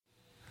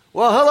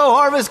Well, hello,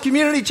 Harvest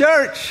Community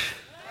Church.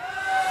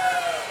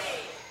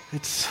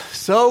 It's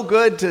so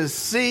good to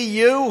see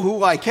you,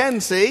 who I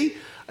can see,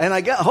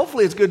 and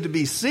hopefully it's good to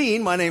be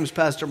seen. My name's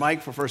Pastor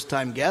Mike for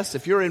first-time guests.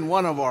 If you're in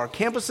one of our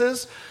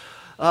campuses,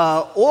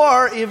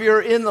 or if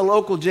you're in the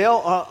local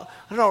jail, I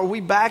don't know, are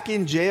we back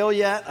in jail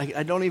yet?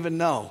 I don't even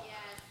know. Yes.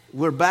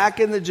 We're back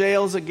in the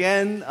jails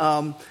again.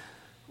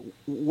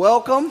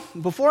 Welcome.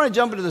 Before I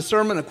jump into the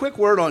sermon, a quick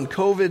word on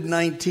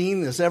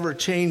COVID-19, this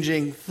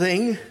ever-changing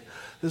thing.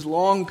 This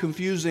long,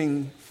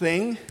 confusing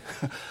thing.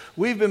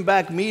 We've been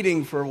back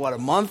meeting for, a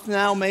month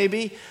now,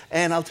 maybe?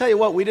 And I'll tell you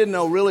what, we didn't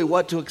know really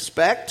what to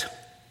expect.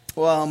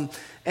 And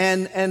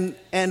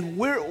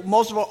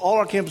most of all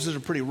our campuses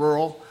are pretty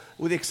rural,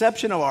 with the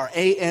exception of our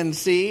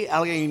ANC,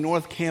 Allegheny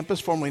North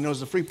campus, formerly known as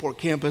the Freeport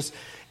campus.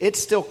 It's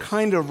still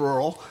kind of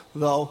rural,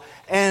 though.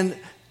 And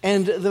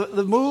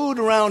the mood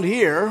around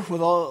here, with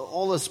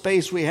all the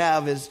space we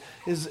have,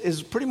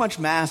 is pretty much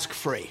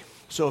mask-free.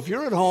 So if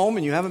you're at home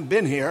and you haven't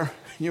been here,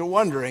 you're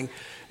wondering,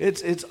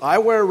 I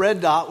wear a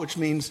red dot, which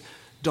means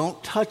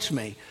don't touch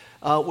me,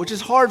 which is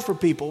hard for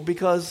people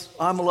because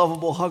I'm a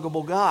lovable,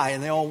 huggable guy,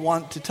 and they all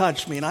want to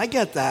touch me, and I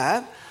get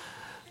that.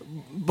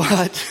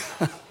 But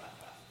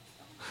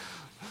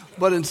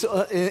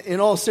in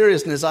all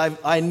seriousness,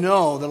 I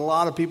know that a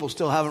lot of people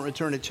still haven't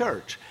returned to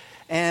church,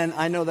 and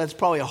I know that's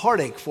probably a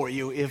heartache for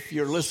you if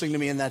you're listening to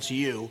me and that's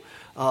you,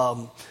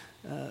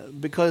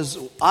 because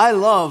I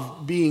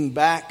love being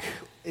back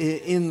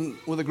in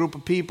with a group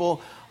of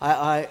people.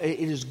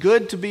 It is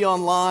good to be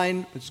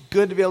online. It's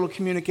good to be able to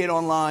communicate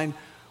online.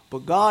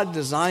 But God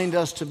designed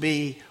us to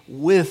be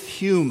with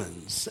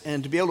humans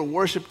and to be able to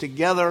worship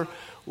together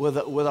with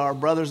our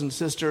brothers and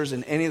sisters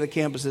in any of the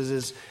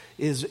campuses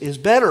is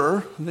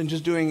better than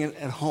just doing it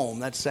at home.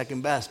 That's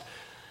second best.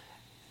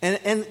 And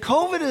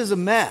COVID is a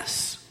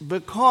mess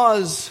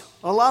because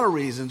a lot of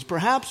reasons.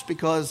 Perhaps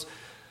because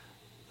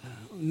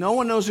no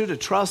one knows who to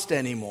trust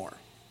anymore,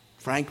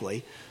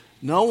 frankly.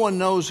 No one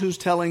knows who's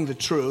telling the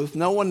truth.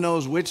 No one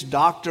knows which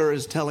doctor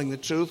is telling the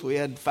truth. We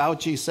had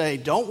Fauci say,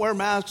 don't wear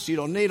masks, you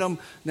don't need them.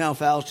 Now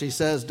Fauci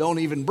says, don't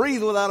even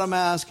breathe without a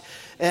mask.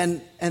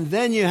 And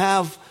then you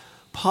have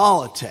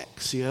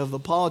politics. You have the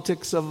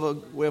politics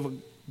we have a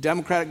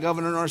Democratic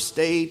governor in our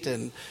state.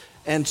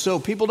 And so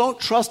people don't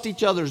trust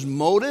each other's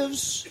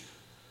motives.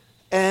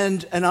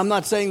 And I'm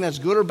not saying that's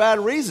good or bad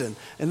reason.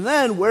 And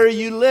then where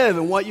you live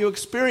and what you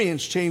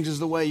experience changes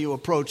the way you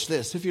approach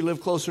this. If you live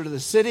closer to the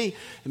city,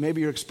 and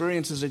maybe your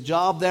experience is a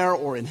job there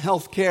or in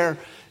healthcare,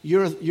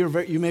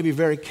 you may be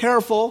very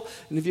careful.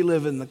 And if you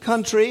live in the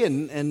country,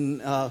 and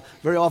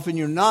very often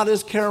you're not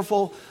as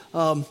careful,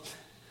 the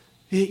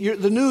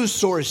news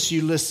source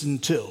you listen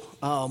to,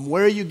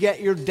 where you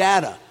get your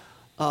data.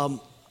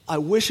 I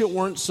wish it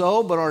weren't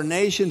so, but our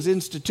nation's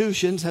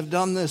institutions have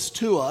done this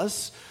to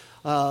us.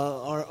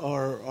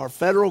 Our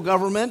federal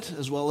government,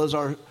 as well as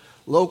our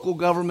local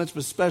governments, but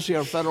especially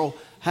our federal,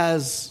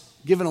 has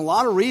given a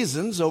lot of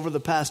reasons over the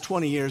past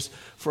 20 years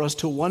for us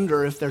to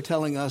wonder if they're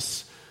telling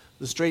us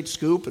the straight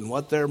scoop and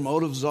what their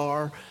motives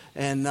are.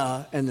 And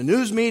the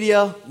news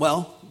media,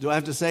 well, do I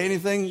have to say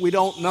anything? We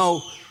don't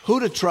know who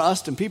to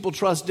trust, and people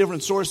trust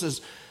different sources.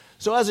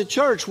 So as a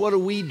church, what do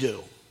we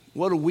do?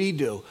 What do we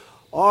do?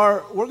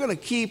 We're going to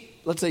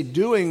keep, let's say,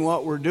 doing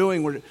what we're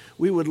doing.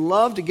 We would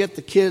love to get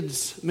the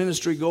kids'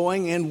 ministry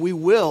going, and we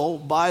will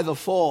by the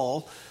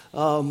fall.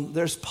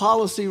 There's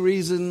policy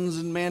reasons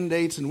and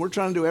mandates, and we're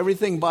trying to do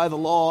everything by the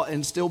law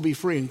and still be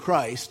free in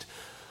Christ.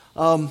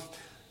 But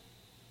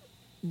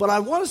I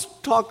want to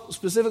talk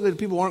specifically to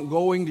people who aren't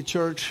going to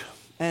church,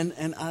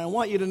 and I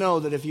want you to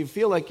know that if you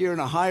feel like you're in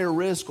a higher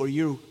risk or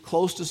you're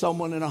close to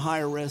someone in a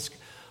higher risk,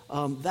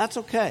 that's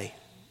okay.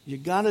 You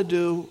got to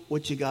do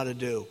what you got to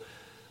do.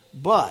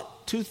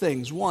 But two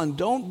things. One,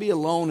 don't be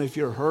alone if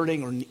you're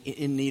hurting or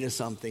in need of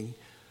something.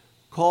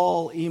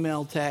 Call,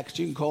 email, text.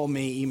 You can call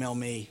me, email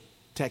me,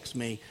 text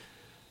me.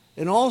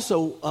 And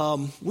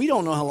also, we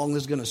don't know how long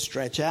this is going to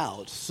stretch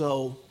out.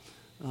 So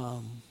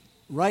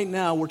right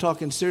now we're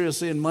talking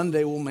seriously, and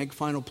Monday we'll make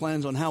final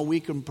plans on how we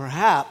can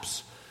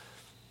perhaps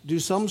do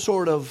some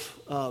sort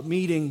of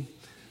meeting,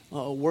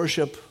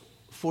 worship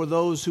for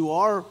those who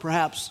are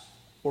perhaps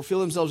or feel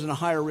themselves in a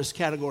higher risk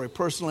category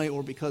personally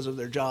or because of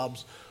their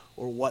jobs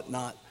or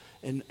whatnot,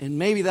 and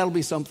maybe that'll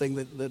be something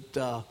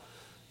that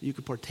you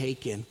could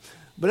partake in.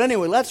 But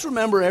anyway, let's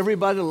remember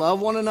everybody to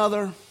love one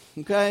another,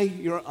 okay?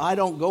 I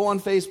don't go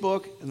on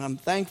Facebook, and I'm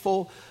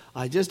thankful.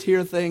 I just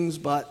hear things,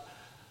 but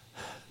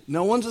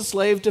no one's a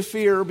slave to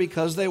fear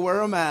because they wear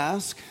a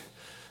mask.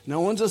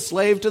 No one's a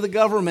slave to the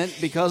government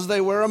because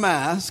they wear a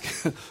mask.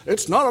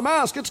 It's not a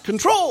mask, it's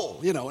control,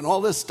 and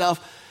all this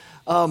stuff.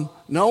 No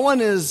one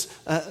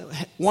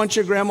wants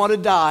your grandma to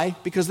die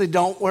because they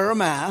don't wear a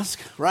mask,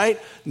 right?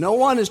 No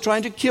one is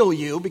trying to kill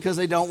you because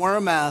they don't wear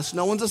a mask.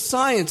 No one's a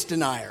science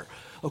denier,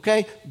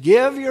 okay?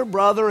 Give your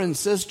brother and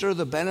sister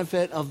the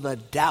benefit of the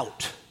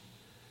doubt.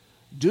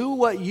 Do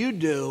what you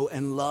do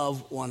and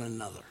love one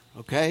another,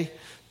 okay?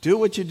 Do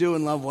what you do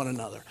and love one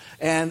another.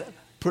 And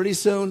pretty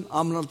soon,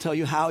 I'm going to tell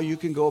you how you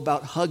can go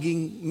about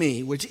hugging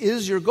me, which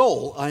is your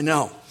goal, I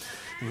know.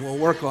 We'll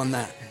work on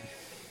that.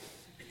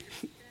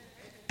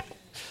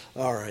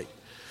 All right.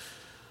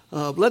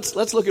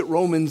 Let's look at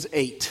Romans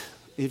 8.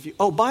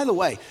 By the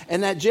way,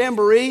 and that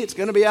jamboree, it's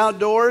going to be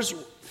outdoors.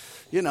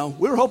 We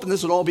were hoping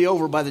this would all be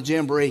over by the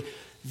jamboree.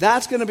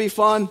 That's going to be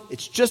fun.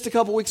 It's just a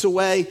couple weeks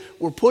away.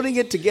 We're putting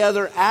it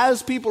together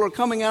as people are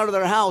coming out of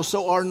their house.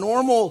 So our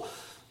normal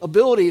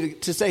ability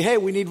to say, hey,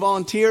 we need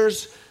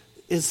volunteers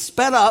is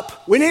sped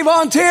up. We need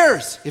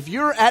volunteers. If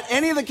you're at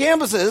any of the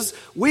campuses,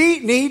 we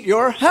need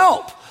your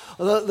help.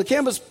 The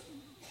campus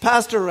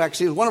pastor,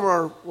 actually, one of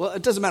our,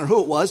 it doesn't matter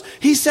who it was,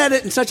 he said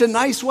it in such a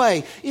nice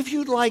way. If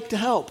you'd like to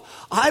help.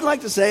 I'd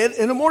like to say it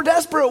in a more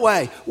desperate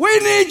way. We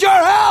need your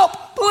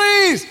help.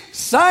 Please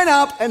sign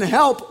up and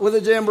help with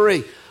the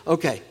jamboree.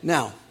 Okay,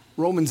 now,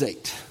 Romans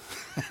 8.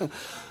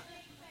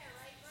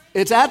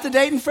 It's at the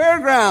Dayton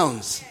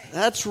Fairgrounds.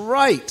 That's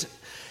right.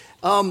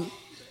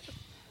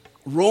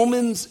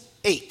 Romans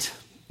 8.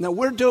 Now,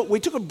 we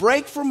took a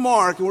break from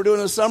Mark, and we're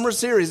doing a summer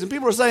series. And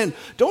people are saying,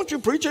 don't you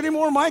preach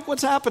anymore, Mike?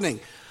 What's happening?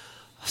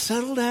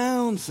 Settle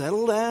down.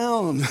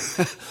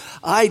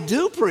 I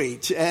do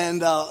preach,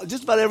 and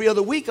just about every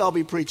other week I'll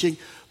be preaching.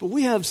 But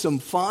we have some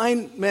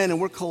fine men,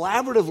 and we're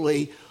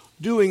collaboratively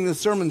doing the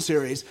sermon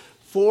series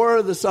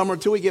for the summer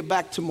till we get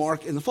back to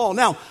Mark in the fall.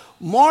 Now,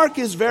 Mark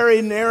is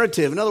very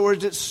narrative. In other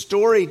words, it's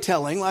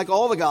storytelling, like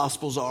all the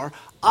Gospels are.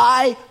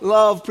 I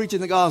love preaching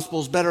the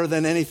Gospels better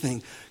than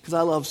anything because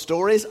I love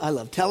stories. I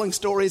love telling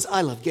stories.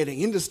 I love getting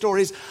into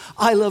stories.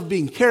 I love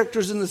being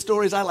characters in the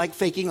stories. I like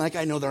faking like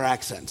I know their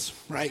accents,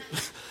 right?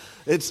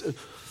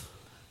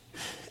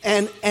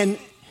 And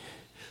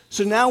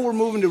so now we're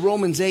moving to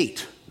Romans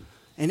 8.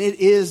 And it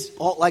is,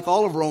 like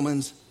all of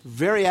Romans,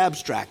 very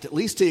abstract, at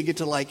least till you get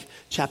to like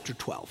chapter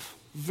 12.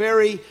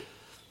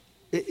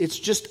 It's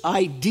just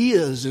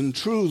ideas and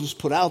truths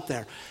put out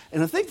there.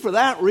 And I think for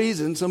that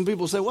reason, some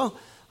people say, well,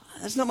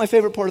 that's not my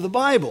favorite part of the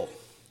Bible.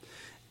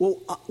 Well,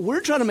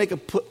 we're trying to make a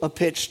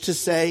pitch to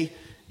say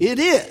it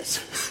is,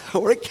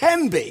 or it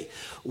can be.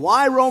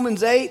 Why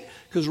Romans 8?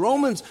 Because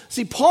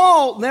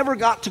Paul never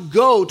got to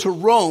go to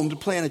Rome to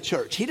plant a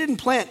church. He didn't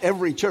plant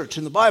every church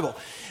in the Bible.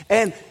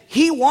 And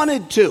he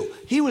wanted to.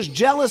 He was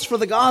jealous for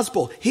the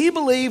gospel. He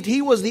believed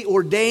he was the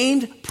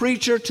ordained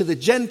preacher to the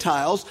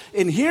Gentiles.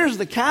 And here's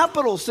the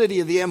capital city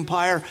of the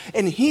empire.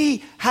 And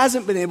he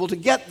hasn't been able to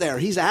get there.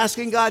 He's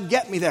asking God,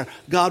 get me there.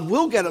 God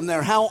will get him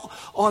there. How?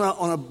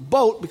 On a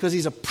boat, because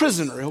he's a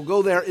prisoner. He'll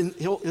go there and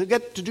he'll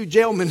get to do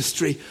jail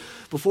ministry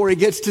before he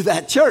gets to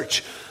that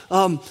church.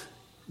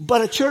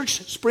 But a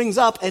church springs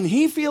up, and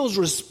he feels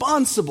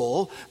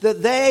responsible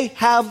that they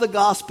have the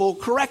gospel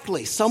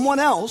correctly. Someone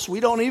else,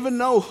 we don't even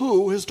know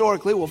who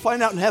historically, we'll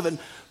find out in heaven,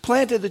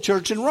 planted the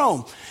church in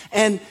Rome.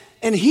 And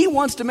he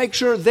wants to make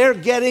sure they're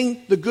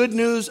getting the good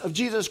news of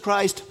Jesus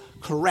Christ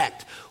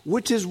correct,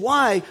 which is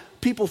why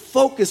people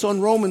focus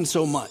on Romans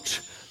so much.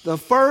 The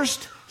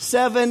first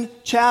 7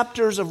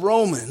 chapters of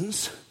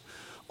Romans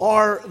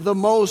are the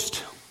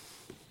most,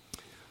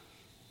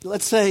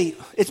 let's say,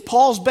 it's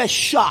Paul's best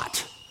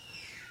shot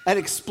at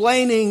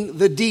explaining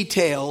the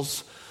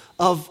details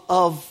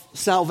of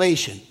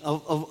salvation,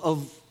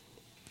 of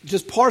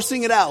just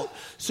parsing it out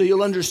so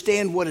you'll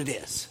understand what it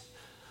is.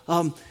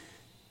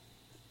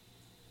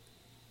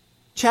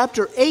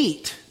 Chapter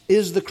 8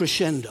 is the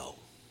crescendo.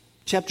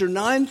 Chapter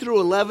 9 through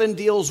 11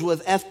 deals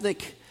with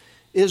ethnic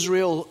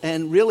Israel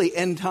and really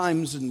end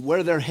times and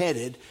where they're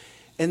headed.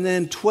 And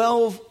then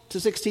 12 to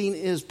 16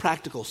 is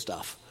practical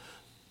stuff.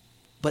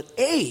 But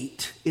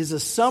 8 is a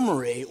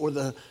summary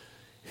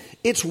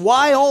it's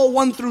why all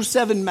 1 through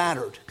 7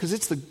 mattered. Because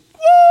it's the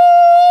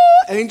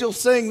angels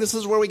sing, this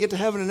is where we get to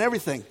heaven and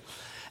everything.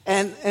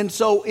 And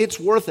so it's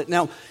worth it.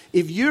 Now,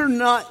 if you're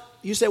not,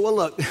 you say, well,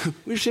 look,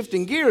 we're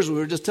shifting gears. We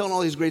were just telling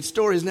all these great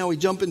stories. Now we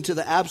jump into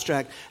the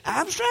abstract.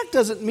 Abstract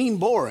doesn't mean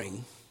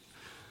boring.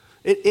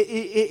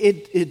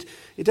 It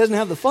doesn't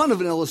have the fun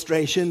of an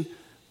illustration.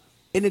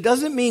 And it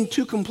doesn't mean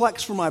too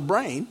complex for my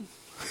brain.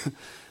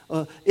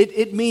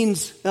 It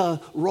means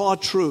raw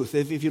truth.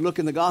 If you look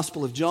in the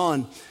Gospel of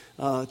John,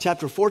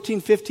 chapter 14,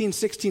 15,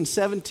 16,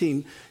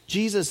 17,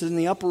 Jesus in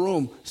the upper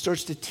room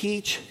starts to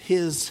teach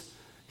his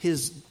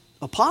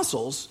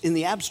apostles in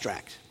the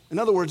abstract. In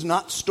other words,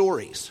 not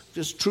stories,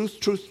 just truth,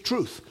 truth,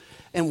 truth.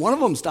 And one of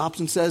them stops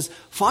and says,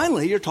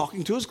 finally, you're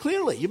talking to us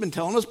clearly. You've been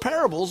telling us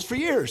parables for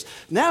years.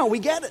 Now we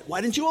get it.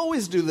 Why didn't you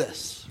always do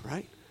this,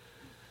 right?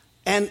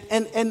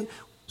 And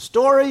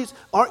stories,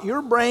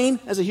 your brain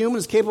as a human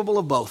is capable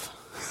of both.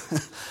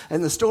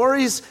 And the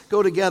stories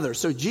go together.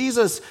 So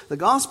Jesus, the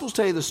Gospels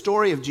tell you the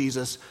story of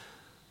Jesus,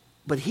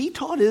 but he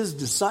taught his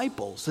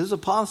disciples, his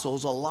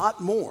apostles, a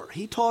lot more.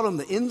 He taught them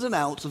the ins and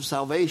outs of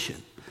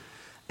salvation.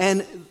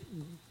 And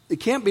it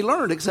can't be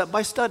learned except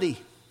by study.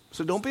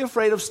 So don't be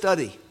afraid of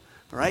study,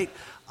 all right?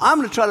 I'm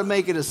going to try to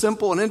make it as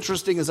simple and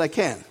interesting as I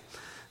can.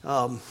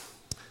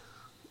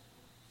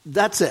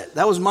 That's it.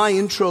 That was my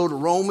intro to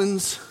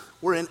Romans.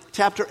 We're in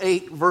chapter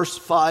 8, verse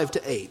 5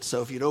 to 8.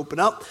 So if you'd open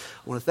up,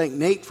 I want to thank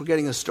Nate for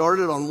getting us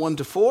started on 1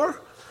 to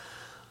 4.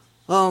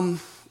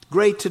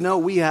 Great to know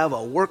we have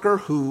a worker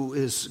who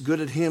is good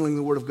at handling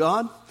the Word of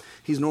God.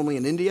 He's normally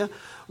in India.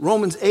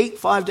 Romans 8,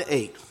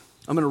 5-8.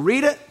 I'm going to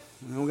read it,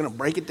 and we're going to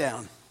break it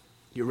down.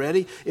 You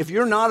ready? If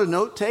you're not a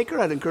note taker,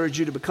 I'd encourage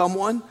you to become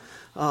one.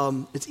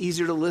 It's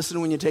easier to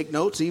listen when you take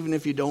notes, even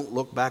if you don't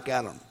look back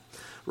at them.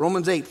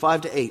 Romans 8,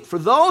 5-8. For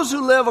those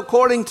who live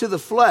according to the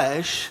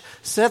flesh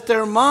set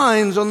their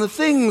minds on the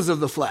things of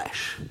the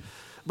flesh.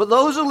 But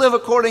those who live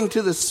according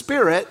to the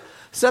Spirit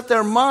set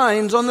their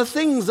minds on the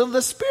things of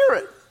the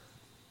Spirit.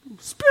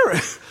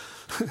 Spirit.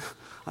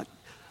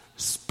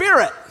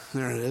 Spirit.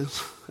 There it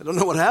is. I don't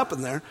know what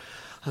happened there.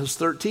 I was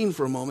 13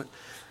 for a moment.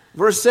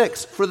 Verse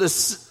 6. For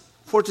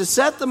to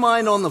set the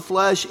mind on the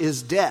flesh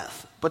is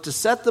death, but to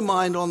set the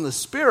mind on the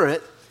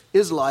Spirit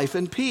is life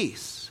and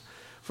peace.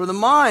 For the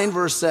mind,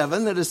 verse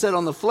 7, that is set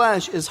on the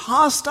flesh is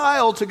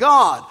hostile to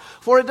God,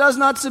 for it does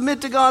not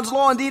submit to God's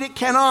law. Indeed, it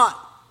cannot.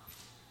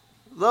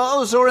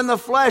 Those who are in the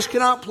flesh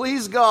cannot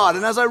please God.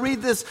 And as I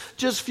read this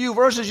just few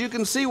verses, you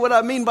can see what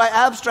I mean by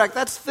abstract.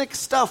 That's thick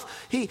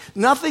stuff.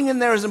 Nothing in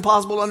there is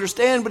impossible to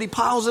understand, but he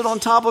piles it on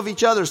top of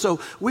each other. So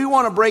we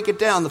want to break it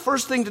down. The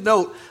first thing to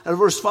note at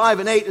verse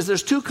 5 and 8 is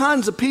there's two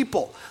kinds of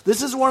people.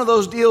 This is one of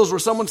those deals where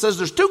someone says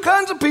there's two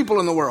kinds of people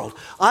in the world.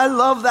 I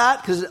love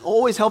that because it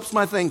always helps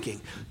my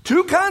thinking.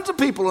 Two kinds of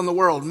people in the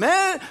world,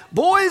 men,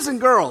 boys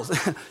and girls.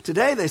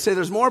 Today they say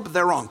there's more, but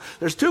they're wrong.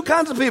 There's two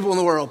kinds of people in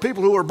the world,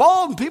 people who are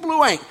bald and people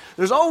who ain't.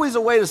 There's always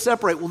a way to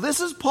separate. Well, this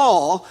is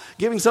Paul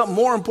giving something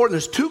more important.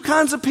 There's two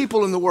kinds of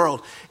people in the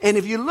world. And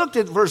if you looked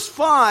at verse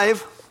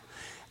 5,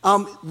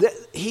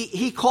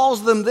 he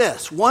calls them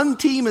this. One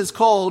team is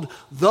called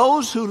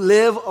those who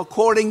live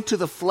according to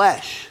the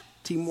flesh,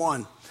 team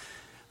 1.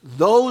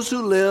 Those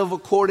who live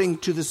according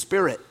to the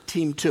Spirit,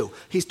 team 2.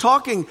 He's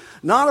talking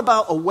not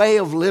about a way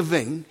of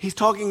living. He's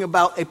talking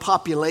about a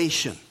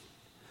population.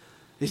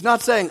 He's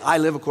not saying, I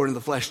live according to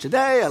the flesh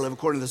today, I live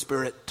according to the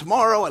Spirit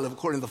tomorrow, I live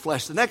according to the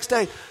flesh the next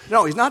day.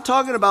 No, he's not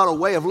talking about a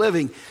way of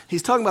living.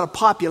 He's talking about a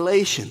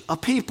population, a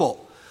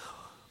people.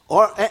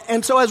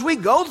 And so as we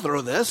go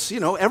through this,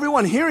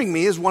 everyone hearing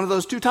me is one of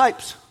those two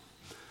types.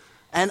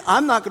 And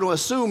I'm not going to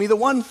assume either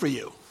one for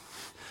you.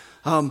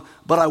 But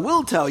I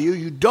will tell you,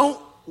 you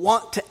don't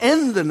want to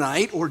end the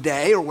night or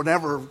day or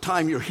whatever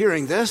time you're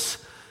hearing this,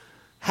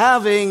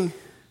 having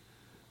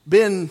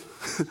been,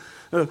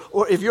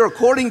 or if you're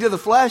according to the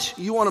flesh,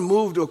 you want to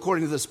move to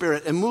according to the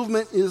Spirit. And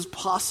movement is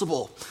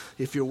possible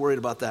if you're worried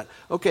about that.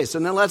 Okay, so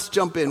now let's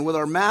jump in. With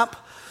our map,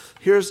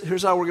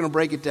 here's how we're going to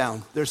break it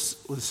down.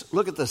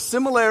 Look at the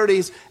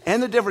similarities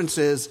and the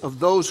differences of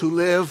those who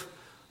live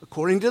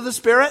according to the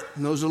Spirit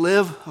and those who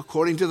live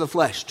according to the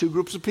flesh. Two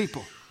groups of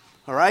people.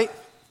 All right?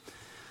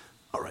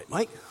 All right,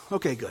 Mike?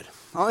 Okay, good.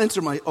 I'll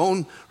answer my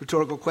own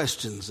rhetorical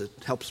questions. It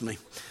helps me.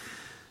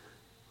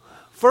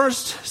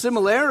 First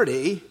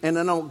similarity, and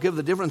then I'll give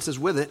the differences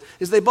with it,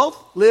 is they both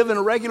live in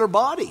a regular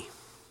body.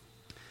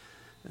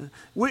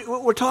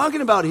 What we're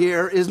talking about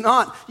here is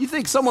not, you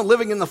think someone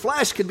living in the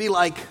flesh could be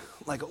like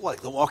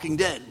The Walking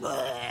Dead.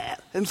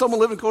 And someone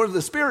living according to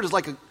the Spirit is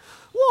like a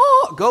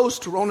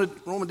ghost. Roman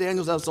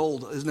Daniels, that's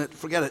old, isn't it?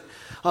 Forget it.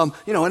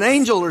 An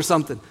angel or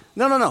something.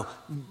 No.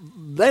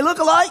 They look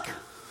alike.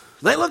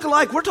 They look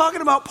alike. We're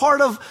talking about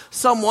part of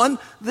someone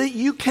that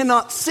you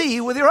cannot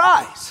see with your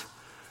eyes.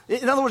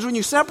 In other words, when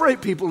you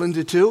separate people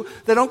into two,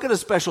 they don't get a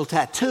special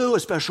tattoo, a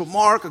special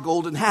mark, a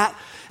golden hat.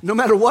 No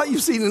matter what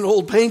you've seen in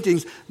old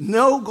paintings,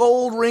 no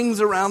gold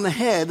rings around the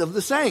head of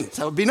the saints.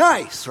 That would be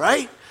nice,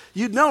 right?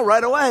 You'd know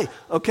right away,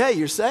 okay,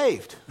 you're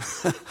saved.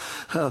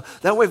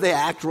 That way if they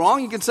act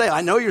wrong, you can say,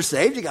 I know you're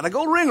saved. You got a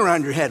gold ring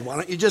around your head. Why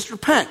don't you just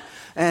repent?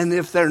 And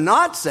if they're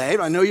not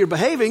saved, I know you're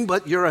behaving,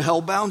 but you're a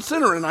hell-bound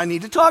sinner and I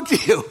need to talk to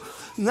you.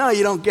 No,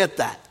 you don't get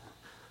that.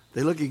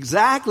 They look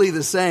exactly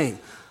the same.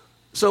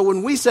 So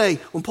when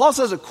Paul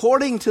says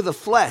according to the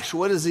flesh,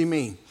 what does he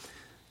mean?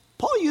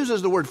 Paul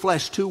uses the word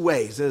flesh two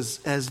ways,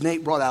 as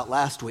Nate brought out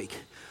last week.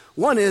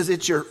 One is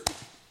it's your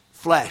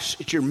flesh,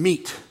 it's your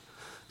meat.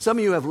 Some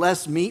of you have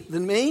less meat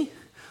than me.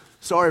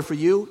 Sorry for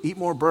you. Eat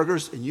more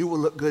burgers and you will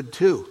look good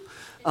too.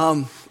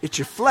 It's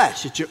your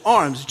flesh, it's your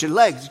arms, it's your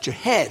legs, it's your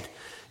head.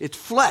 It's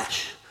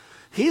flesh.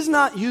 He's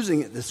not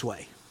using it this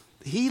way.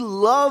 He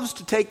loves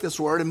to take this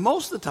word, and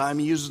most of the time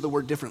he uses the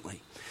word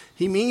differently.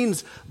 He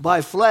means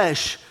by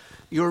flesh,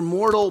 your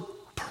mortal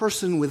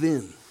person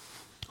within.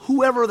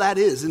 Whoever that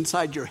is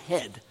inside your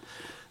head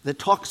that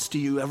talks to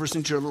you ever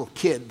since you're a little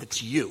kid,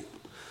 that's you.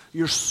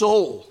 Your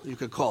soul, you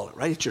could call it,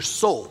 right? It's your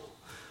soul.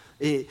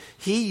 He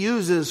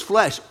uses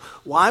flesh.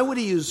 Why would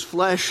he use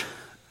flesh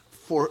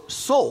for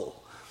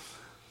soul?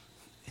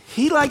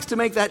 He likes to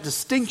make that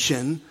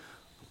distinction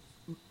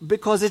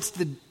because it's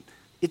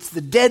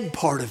the dead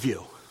part of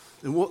you.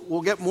 And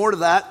we'll get more to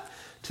that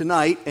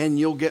tonight, and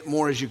you'll get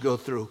more as you go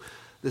through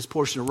this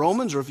portion of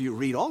Romans, or if you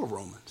read all of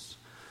Romans.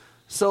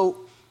 So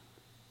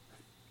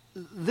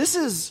this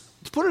is,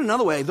 to put it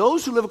another way,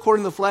 those who live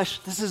according to the flesh,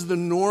 this is the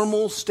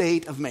normal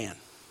state of man.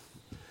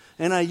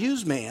 And I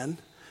use man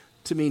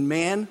to mean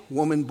man,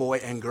 woman, boy,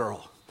 and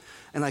girl.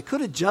 And I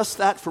could adjust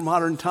that for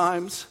modern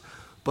times,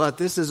 but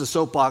this is a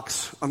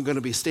soapbox I'm going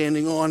to be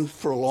standing on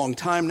for a long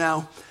time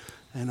now.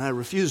 And I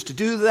refuse to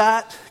do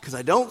that because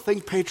I don't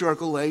think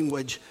patriarchal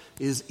language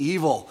is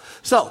evil.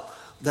 So,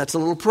 that's a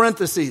little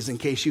parenthesis in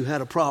case you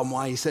had a problem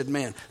why he said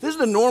man. This is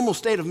the normal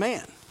state of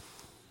man.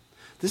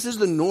 This is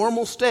the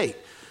normal state.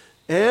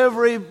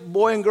 Every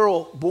boy and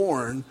girl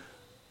born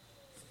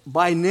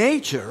by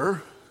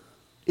nature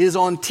is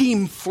on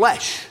team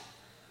flesh.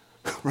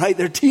 Right?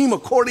 They're team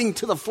according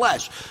to the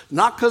flesh,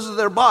 not because of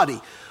their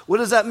body. What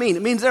does that mean?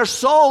 It means their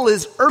soul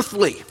is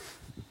earthly.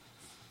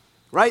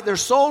 Right? Their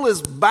soul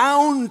is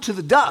bound to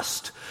the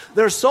dust.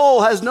 Their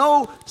soul has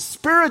no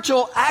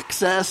spiritual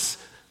access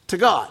to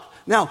God.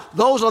 Now,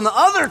 those on the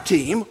other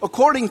team,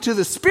 according to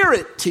the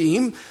spirit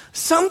team,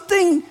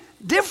 something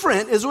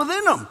different is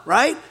within them,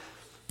 right?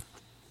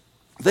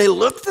 They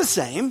look the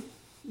same,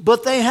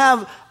 but they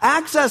have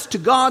access to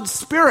God's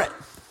spirit,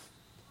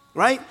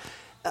 right?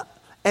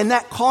 And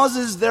that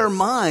causes their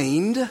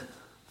mind,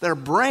 their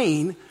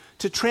brain,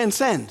 to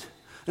transcend.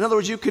 In other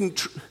words, you can...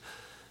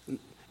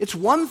 It's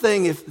one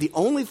thing if the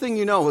only thing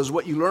you know is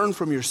what you learn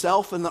from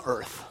yourself and the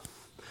earth.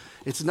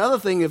 It's another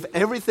thing if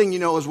everything you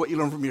know is what you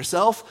learn from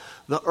yourself,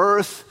 the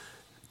earth,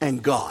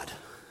 and God.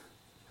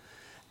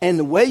 And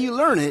the way you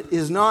learn it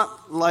is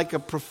not like a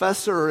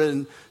professor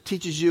and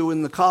teaches you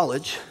in the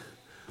college.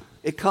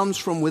 It comes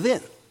from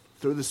within,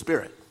 through the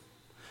Spirit,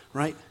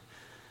 right?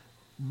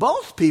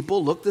 Both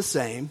people look the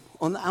same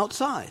on the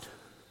outside,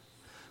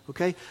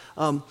 okay?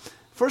 1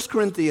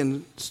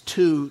 Corinthians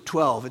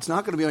 2:12. It's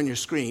not going to be on your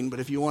screen, but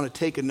if you want to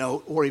take a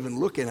note or even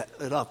look it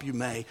up, you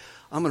may.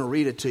 I'm going to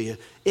read it to you.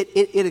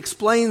 It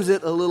explains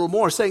it a little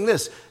more, saying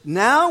this: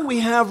 now we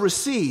have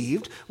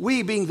received,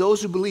 we being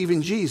those who believe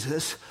in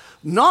Jesus,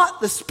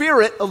 not the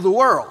spirit of the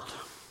world,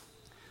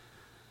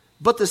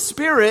 but the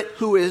Spirit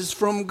who is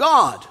from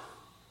God.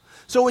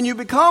 So when you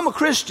become a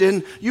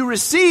Christian, you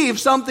receive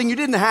something you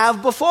didn't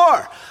have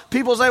before.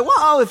 People say,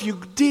 well, if you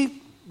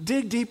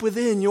dig deep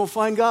within, you'll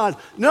find God.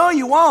 No,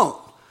 you won't.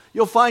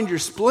 You'll find your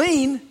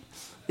spleen.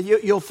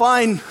 You'll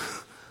find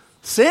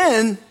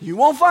sin. You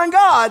won't find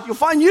God. You'll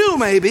find you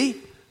maybe.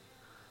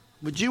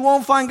 But you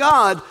won't find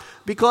God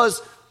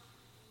because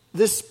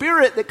the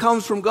Spirit that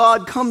comes from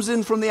God comes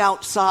in from the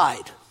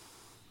outside.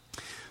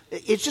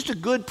 It's just a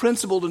good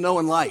principle to know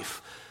in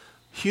life.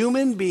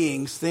 Human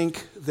beings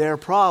think their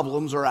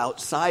problems are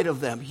outside of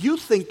them. You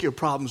think your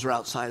problems are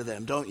outside of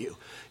them, don't you?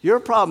 Your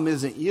problem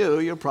isn't you.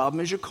 Your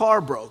problem is your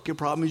car broke. Your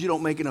problem is you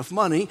don't make enough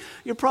money.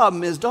 Your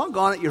problem is,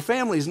 doggone it, your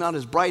family's not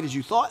as bright as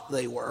you thought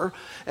they were.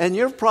 And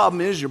your problem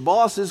is your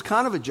boss is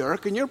kind of a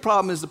jerk. And your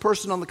problem is the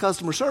person on the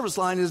customer service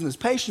line isn't as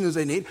patient as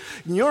they need.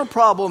 And your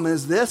problem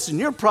is this, and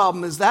your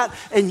problem is that.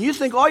 And you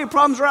think all your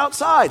problems are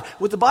outside.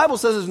 What the Bible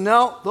says is,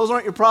 no, those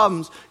aren't your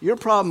problems. Your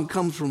problem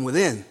comes from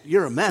within.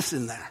 You're a mess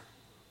in there.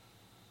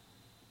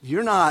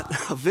 You're not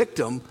a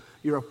victim.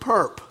 You're a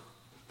perp,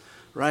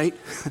 right?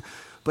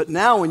 But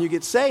now when you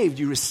get saved,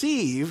 you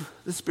receive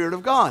the Spirit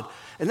of God.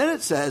 And then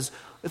it says,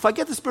 if I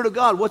get the Spirit of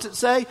God, what's it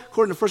say?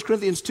 According to 1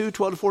 Corinthians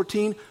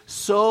 2:12-14,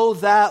 so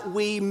that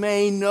we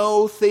may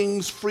know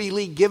things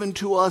freely given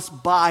to us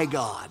by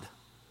God.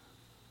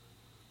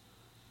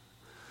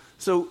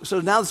 So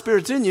now the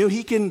Spirit's in you,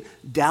 He can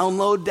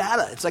download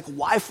data. It's like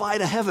Wi-Fi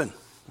to heaven,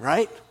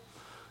 right?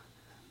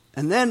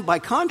 And then by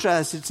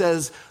contrast, it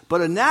says, but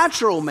a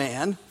natural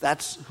man,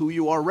 that's who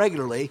you are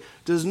regularly,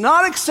 does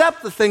not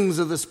accept the things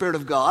of the Spirit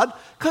of God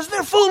because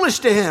they're foolish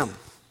to him.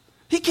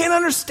 He can't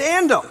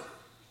understand them.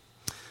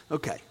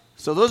 Okay,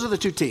 so those are the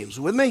two teams.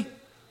 With me?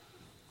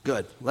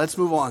 Good. Let's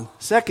move on.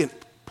 Second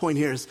point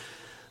here is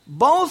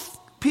both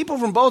people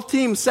from both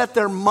teams set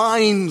their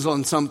minds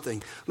on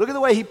something. Look at the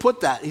way he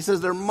put that. He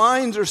says their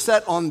minds are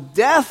set on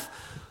death,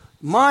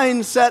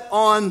 minds set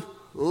on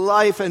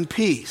life and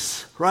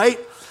peace, right?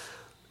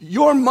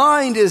 Your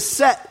mind is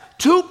set.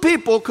 Two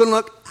people can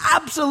look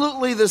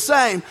absolutely the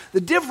same.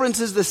 The difference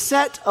is the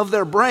set of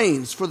their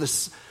brains.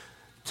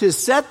 To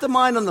set the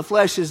mind on the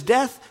flesh is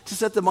death. To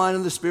set the mind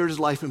on the Spirit is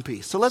life and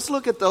peace. So let's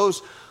look at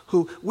those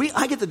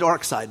I get the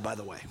dark side, by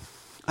the way.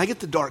 I get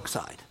the dark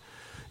side.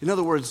 In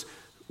other words,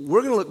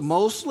 we're going to look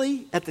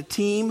mostly at the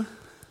team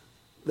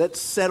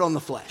that's set on the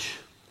flesh.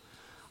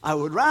 I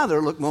would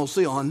rather look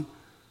mostly on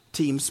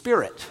team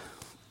spirit.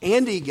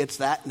 Andy gets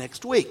that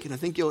next week. And I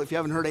think if you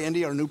haven't heard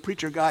Andy, our new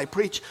preacher guy,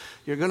 preach,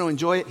 you're going to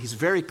enjoy it. He's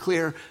very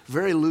clear,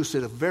 very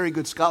lucid, a very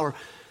good scholar.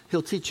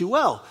 He'll teach you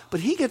well. But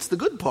he gets the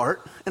good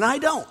part, and I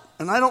don't.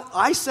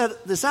 I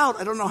set this out.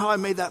 I don't know how I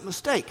made that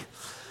mistake.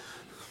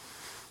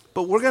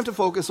 But we're going to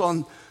focus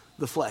on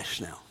the flesh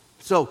now.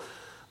 So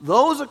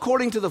those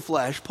according to the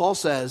flesh, Paul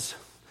says,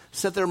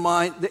 set their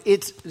mind.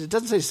 It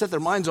doesn't say set their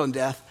minds on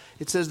death.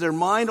 It says their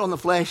mind on the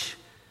flesh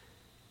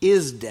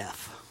is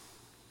death.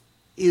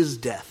 Is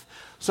death.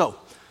 So,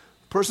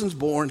 person's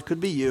born, could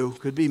be you,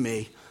 could be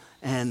me,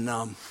 and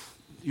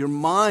your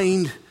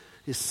mind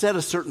is set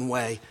a certain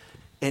way,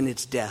 and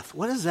it's death.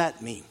 What does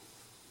that mean?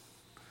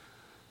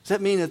 Does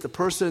that mean that the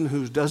person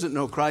who doesn't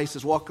know Christ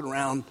is walking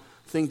around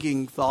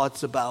thinking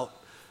thoughts about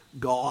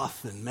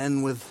goth and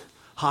men with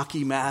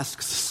hockey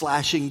masks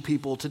slashing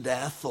people to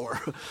death,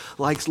 or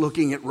likes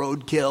looking at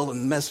roadkill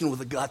and messing with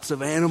the guts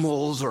of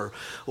animals, or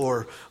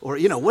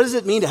what does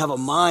it mean to have a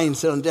mind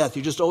set on death?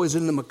 You're just always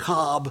in the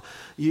macabre.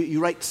 You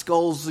write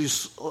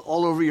skulls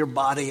all over your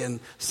body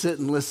and sit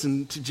and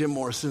listen to Jim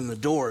Morrison and the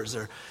Doors,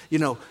 or,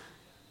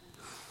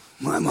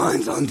 my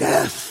mind's on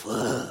death.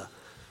 Ugh.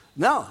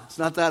 No, it's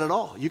not that at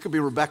all. You could be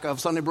Rebecca of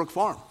Sunnybrook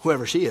Farm,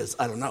 whoever she is.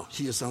 I don't know.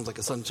 She just sounds like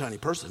a sunshiny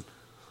person.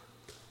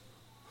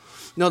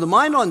 No, the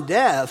mind on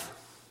death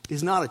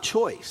is not a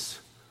choice.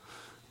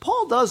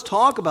 Paul does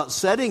talk about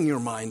setting your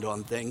mind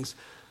on things,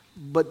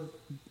 but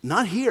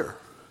not here.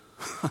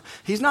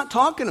 He's not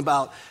talking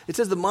about, it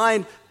says the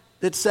mind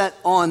that's set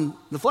on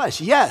the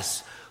flesh.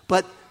 Yes,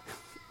 but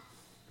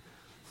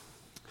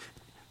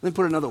let me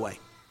put it another way.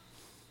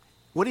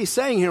 What he's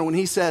saying here when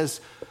he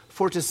says,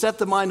 for to set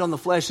the mind on the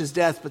flesh is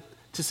death, but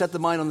to set the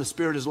mind on the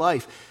spirit is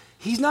life,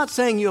 he's not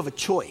saying you have a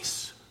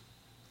choice.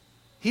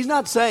 He's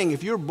not saying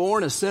if you're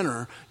born a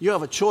sinner, you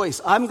have a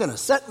choice. I'm going to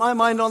set my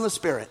mind on the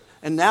spirit,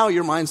 and now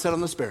your mind's set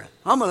on the spirit.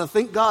 I'm going to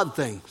think God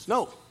things.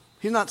 No,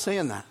 he's not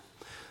saying that.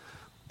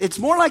 It's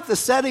more like the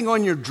setting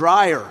on your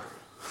dryer,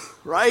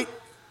 right?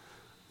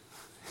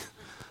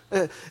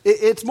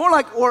 It's more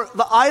like, or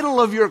the idle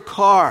of your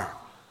car,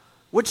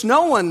 which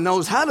no one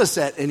knows how to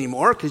set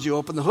anymore because you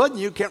open the hood and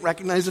you can't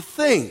recognize a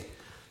thing.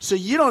 So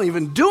you don't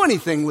even do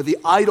anything with the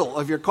idle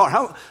of your car.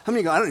 How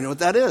many go, I don't even know what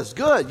that is?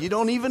 Good, you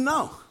don't even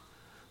know.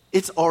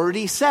 It's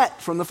already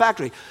set from the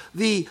factory.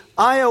 The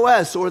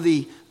iOS or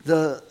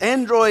the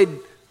Android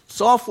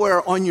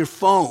software on your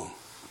phone,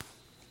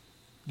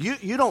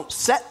 you don't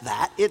set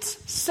that. It's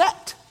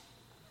set.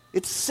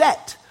 It's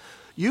set.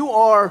 You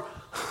are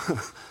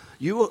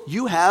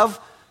you have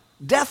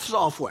death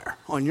software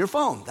on your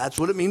phone. That's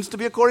what it means to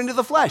be according to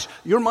the flesh.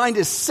 Your mind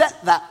is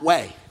set that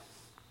way.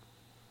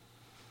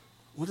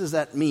 What does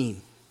that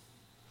mean?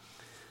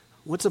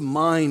 What's a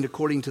mind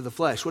according to the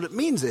flesh? What it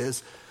means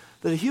is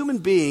that a human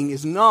being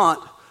is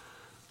not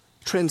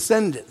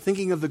transcendent,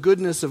 thinking of the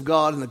goodness of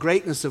God and the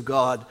greatness of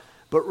God,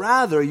 but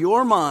rather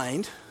your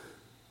mind,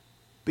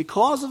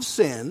 because of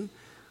sin,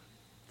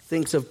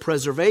 thinks of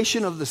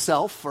preservation of the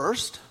self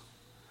first.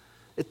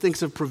 It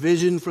thinks of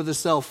provision for the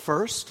self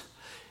first.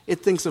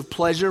 It thinks of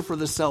pleasure for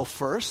the self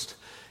first.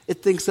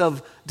 It thinks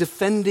of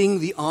defending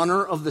the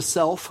honor of the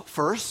self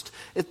first.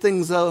 It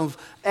thinks of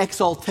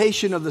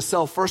exaltation of the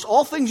self first.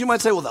 All things you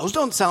might say, well, those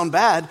don't sound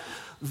bad.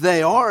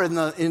 They are in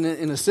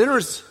a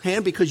sinner's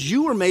hand because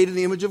you were made in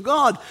the image of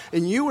God.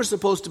 And you were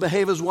supposed to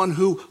behave as one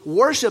who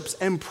worships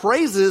and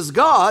praises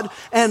God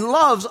and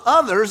loves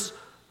others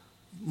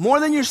more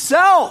than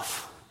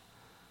yourself.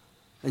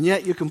 And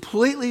yet you're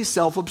completely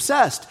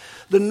self-obsessed.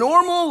 The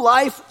normal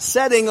life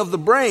setting of the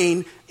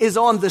brain is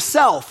on the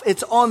self.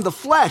 It's on the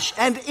flesh.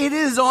 And it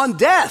is on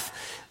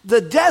death.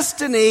 The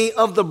destiny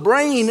of the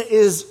brain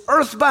is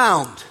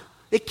earthbound.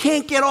 It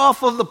can't get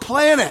off of the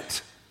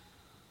planet.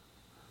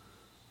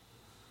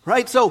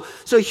 Right? So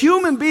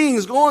human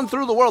beings going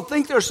through the world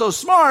think they're so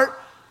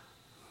smart.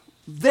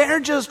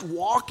 They're just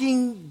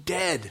walking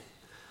dead.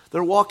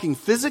 They're walking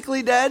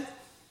physically dead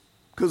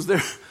because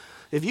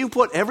if you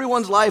put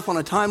everyone's life on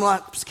a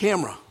time-lapse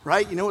camera,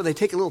 right? You know where they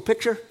take a little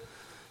picture?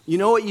 You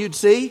know what you'd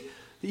see?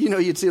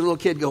 You'd see a little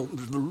kid go,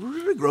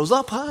 grows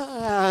up,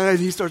 and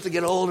he starts to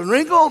get old and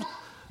wrinkled.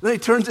 Then he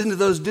turns into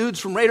those dudes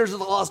from Raiders of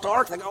the Lost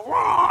Ark. They go,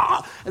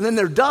 rah! And then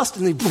they're dust,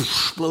 and he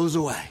blows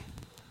away.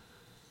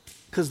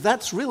 Because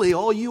that's really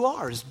all you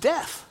are, is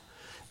death.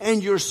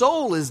 And your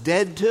soul is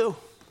dead too.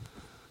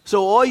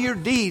 So all your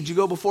deeds, you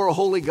go before a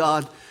holy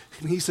God,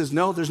 and he says,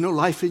 no, there's no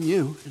life in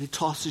you, and he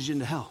tosses you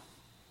into hell.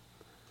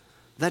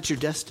 That's your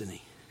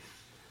destiny.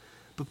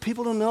 But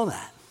people don't know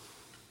that.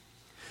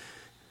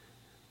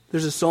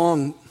 There's a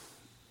song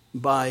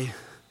by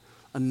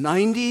a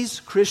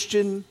 90s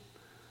Christian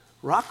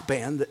rock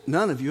band that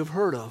none of you have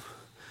heard of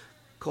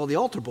called the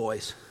Altar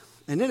Boys.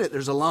 And in it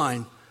there's a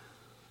line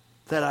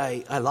that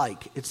I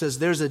like. It says,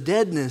 there's a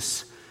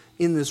deadness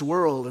in this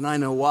world, and I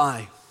know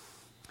why.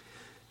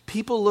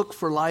 People look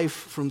for life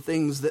from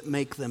things that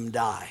make them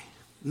die.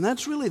 And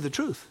that's really the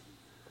truth.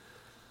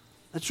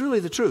 That's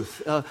really the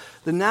truth.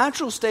 The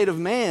natural state of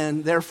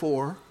man,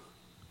 therefore,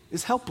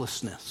 is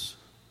helplessness.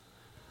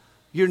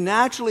 You're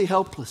naturally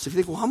helpless. If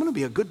you think, well, I'm going to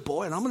be a good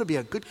boy, and I'm going to be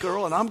a good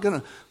girl, and I'm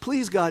going to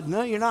please God.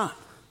 No, you're not.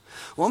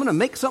 Well, I'm going to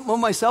make something of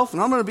myself,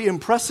 and I'm going to be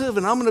impressive,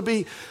 and I'm going to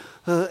be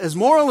as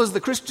moral as the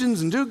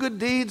Christians and do good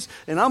deeds,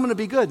 and I'm going to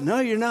be good. No,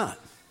 you're not.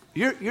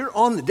 You're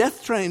on the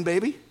death train,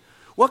 baby.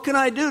 What can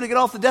I do to get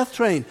off the death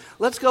train?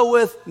 Let's go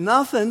with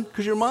nothing,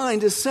 because your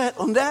mind is set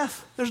on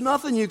death. There's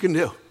nothing you can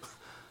do.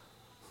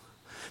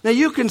 Now,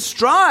 you can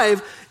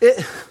strive.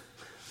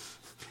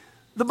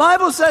 The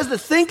Bible says the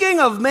thinking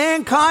of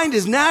mankind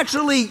is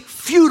naturally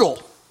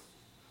futile.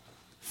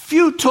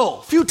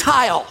 Futile.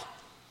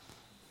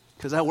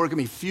 Because that word can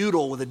be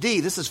futile with a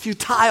D. This is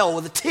futile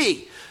with a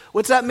T.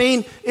 What's that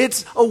mean?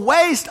 It's a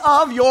waste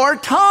of your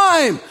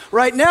time.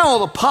 Right now, all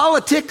the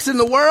politics in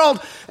the world,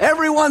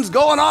 everyone's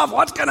going off.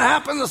 What's going to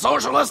happen? The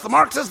socialists, the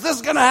Marxists, this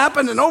is going to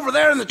happen. And over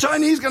there, and the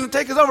Chinese going to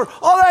take us over.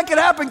 All that could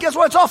happen. Guess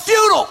what? It's all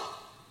futile.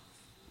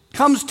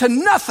 comes to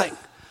nothing.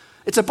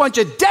 It's a bunch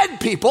of dead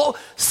people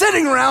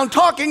sitting around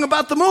talking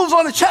about the moves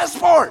on a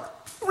chessboard.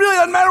 It really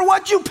doesn't matter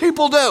what you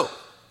people do.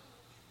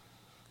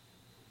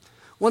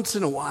 Once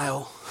in a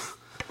while,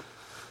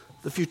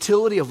 the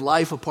futility of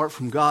life apart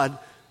from God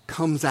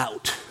comes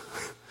out,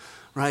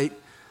 right?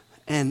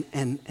 And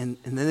then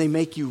they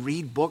make you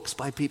read books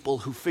by people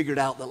who figured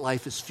out that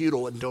life is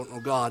futile and don't know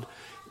God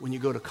when you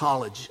go to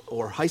college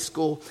or high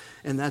school.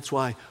 And that's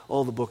why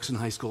all the books in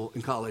high school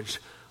and college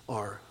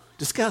are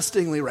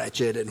disgustingly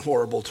wretched and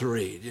horrible to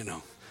read, you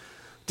know.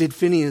 Did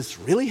Phineas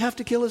really have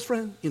to kill his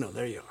friend? You know,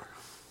 there you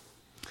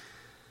are.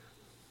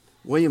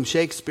 William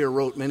Shakespeare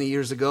wrote many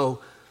years ago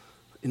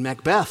in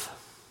Macbeth,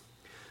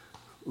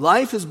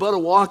 life is but a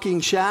walking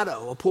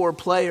shadow, a poor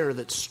player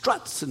that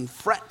struts and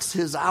frets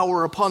his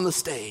hour upon the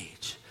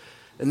stage.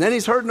 And then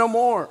he's heard no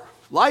more.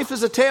 Life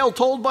is a tale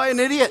told by an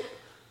idiot,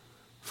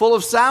 full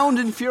of sound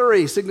and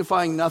fury,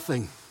 signifying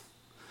nothing.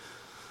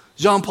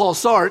 Jean-Paul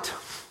Sartre,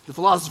 the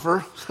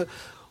philosopher,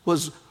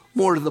 was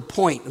more to the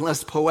point and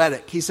less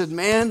poetic. He said,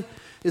 man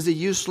is a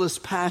useless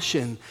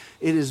passion.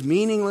 It is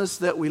meaningless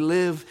that we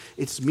live.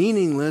 It's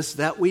meaningless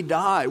that we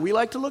die. We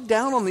like to look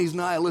down on these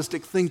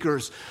nihilistic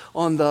thinkers,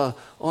 on the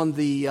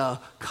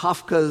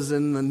Kafkas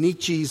and the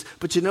Nietzsches.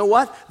 But you know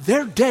what?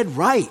 They're dead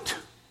right.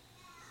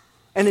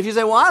 And if you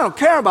say, well, I don't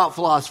care about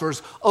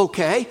philosophers.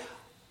 Okay.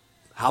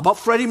 How about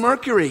Freddie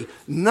Mercury?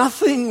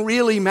 Nothing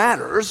really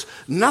matters.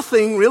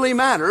 Nothing really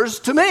matters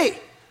to me.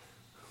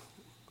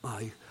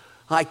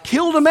 I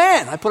killed a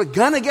man. I put a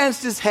gun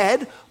against his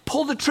head,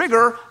 pulled the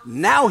trigger.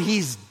 Now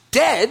he's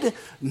dead.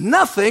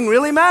 Nothing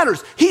really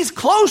matters. He's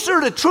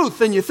closer to truth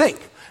than you think.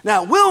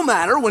 Now, it will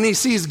matter when he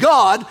sees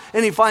God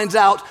and he finds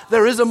out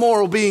there is a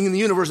moral being in the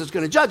universe that's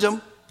going to judge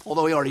him,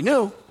 although he already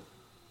knew.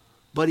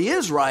 But he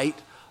is right.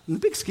 In the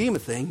big scheme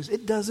of things,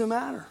 it doesn't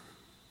matter.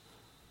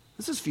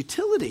 This is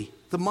futility.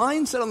 The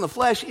mindset on the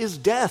flesh is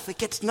death. It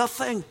gets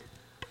nothing.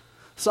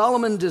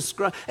 Solomon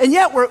described, and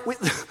yet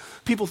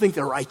people think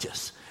they're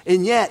righteous.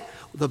 And yet,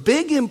 the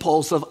big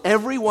impulse of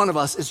every one of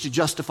us is to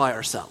justify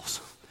ourselves.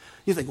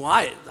 You think, well,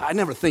 I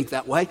never think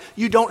that way.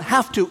 You don't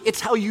have to. It's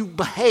how you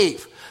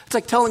behave. It's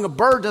like telling a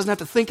bird doesn't have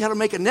to think how to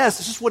make a nest.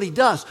 It's just what he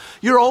does.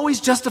 You're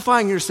always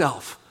justifying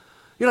yourself.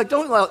 You're like,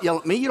 don't yell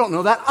at me. You don't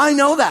know that. I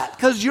know that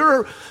because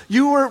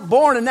you were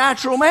born a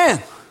natural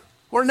man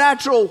or a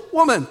natural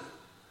woman.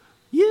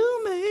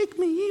 You make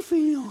me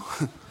feel.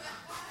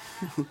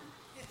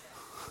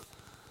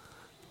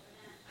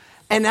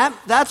 And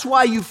that's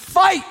why you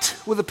fight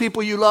with the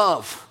people you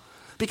love.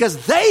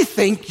 Because they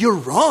think you're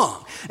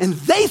wrong. And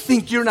they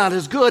think you're not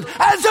as good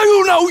as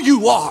you know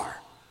you are.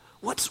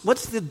 What's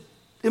the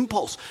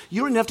impulse?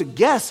 You don't have to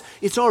guess.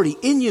 It's already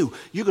in you.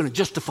 You're going to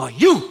justify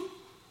you.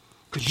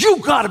 Because you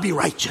got to be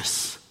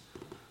righteous.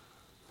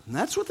 And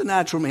that's what the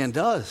natural man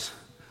does.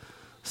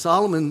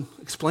 Solomon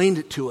explained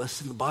it to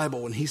us in the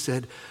Bible when he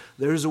said,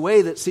 there's a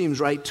way that seems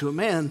right to a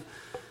man,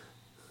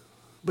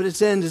 but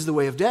its end is the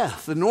way of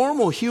death. The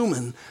normal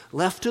human,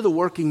 left to the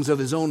workings of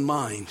his own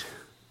mind,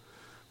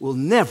 will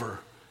never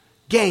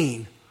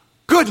gain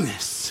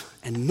goodness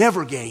and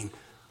never gain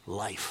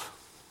life.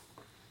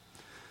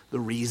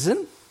 The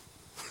reason?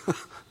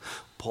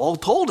 Paul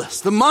told us.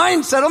 The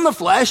mindset on the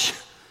flesh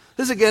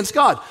is against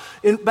God.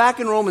 Back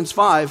in Romans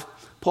 5,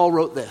 Paul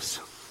wrote this.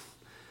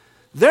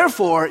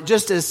 Therefore,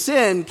 just as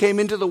sin came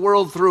into the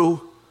world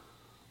through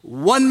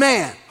one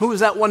man. Who is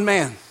that one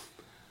man?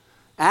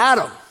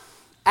 Adam.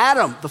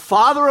 Adam, the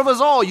father of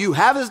us all. You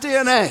have his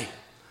DNA.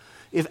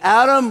 If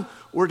Adam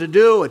were to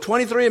do a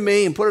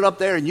 23andMe and put it up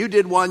there and you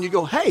did one, you'd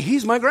go, hey,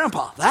 he's my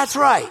grandpa. That's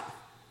right.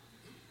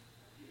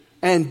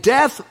 And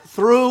death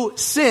through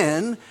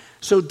sin.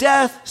 So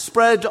death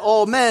spread to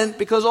all men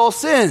because all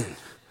sinned.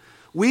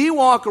 We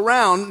walk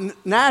around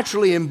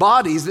naturally in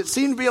bodies that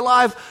seem to be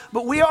alive,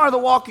 but we are the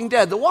walking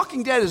dead. The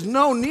walking dead is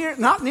not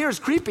near as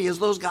creepy as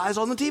those guys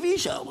on the TV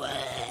show.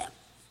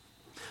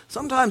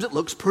 Sometimes it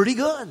looks pretty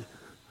good,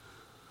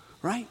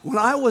 right? When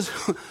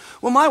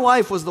my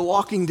wife was the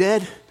walking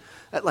dead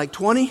at like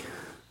 20,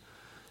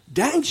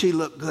 dang, she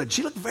looked good.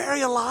 She looked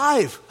very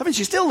alive. I mean,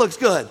 she still looks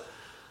good.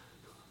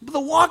 But the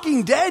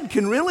walking dead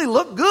can really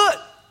look good.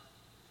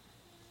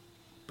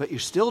 But you're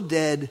still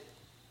dead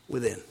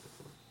within.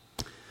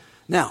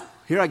 Now,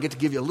 here I get to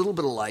give you a little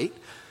bit of light,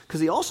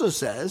 because he also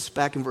says,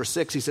 back in verse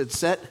 6, he said,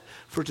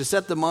 to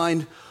set the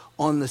mind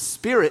on the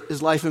Spirit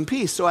is life and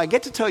peace. So I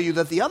get to tell you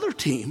that the other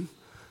team,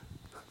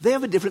 they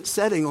have a different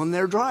setting on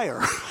their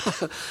dryer.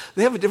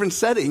 They have a different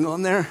setting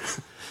on their,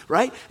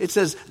 right? It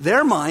says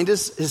their mind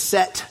is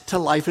set to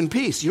life and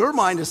peace. Your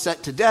mind is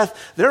set to death.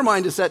 Their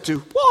mind is set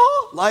to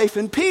life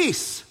and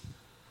peace.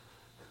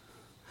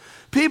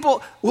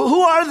 People, well,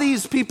 who are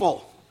these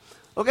people?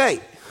 Okay.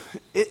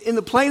 In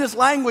the plainest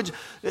language,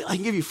 I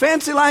can give you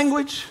fancy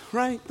language,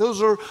 right?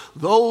 Those are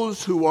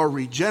those who are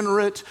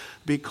regenerate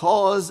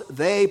because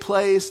they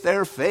place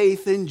their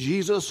faith in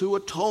Jesus who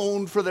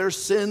atoned for their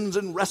sins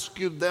and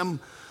rescued them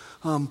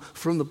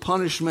from the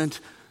punishment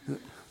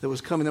that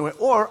was coming their way.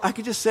 Or I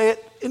could just say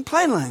it in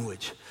plain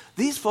language.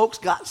 These folks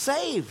got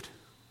saved.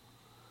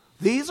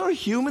 These are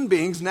human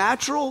beings,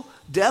 natural,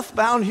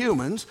 death-bound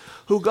humans,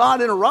 who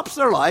God interrupts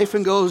their life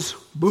and goes,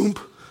 boom,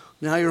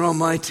 now you're on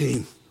my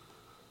team.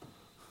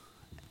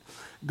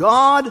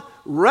 God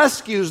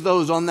rescues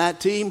those on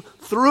that team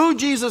through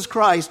Jesus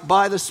Christ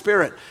by the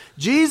Spirit.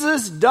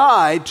 Jesus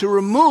died to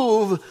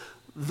remove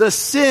the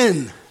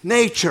sin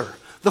nature,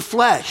 the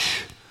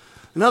flesh.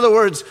 In other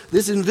words,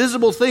 this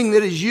invisible thing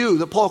that is you,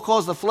 that Paul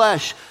calls the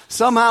flesh,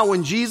 somehow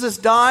when Jesus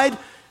died,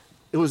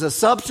 it was a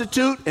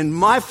substitute, and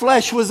my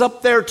flesh was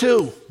up there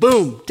too.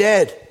 Boom,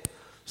 dead.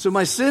 So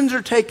my sins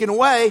are taken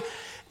away,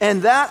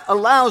 and that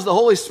allows the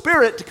Holy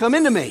Spirit to come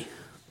into me.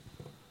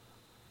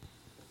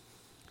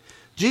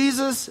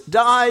 Jesus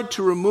died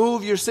to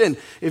remove your sin.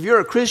 If you're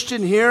a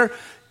Christian here,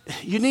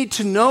 you need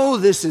to know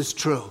this is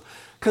true.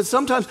 Because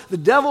sometimes the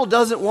devil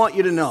doesn't want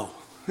you to know.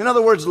 In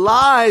other words,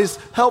 lies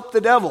help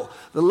the devil.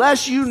 The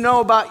less you know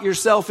about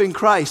yourself in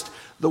Christ,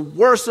 the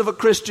worse of a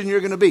Christian you're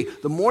going to be.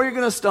 The more you're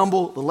going to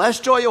stumble, the less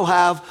joy you'll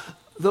have.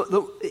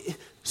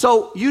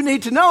 So you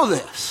need to know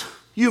this.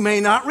 You may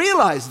not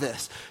realize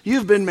this.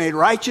 You've been made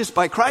righteous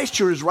by Christ.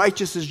 You're as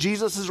righteous as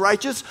Jesus is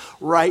righteous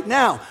right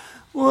now.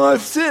 Well,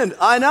 I've sinned.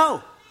 I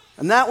know.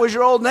 And that was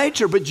your old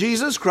nature. But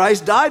Jesus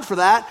Christ died for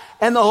that.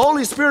 And the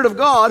Holy Spirit of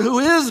God, who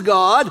is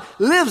God,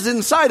 lives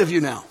inside of you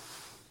now.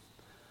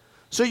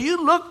 So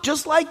you look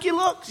just like you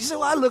looked. You say,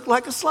 well, I looked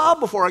like a slob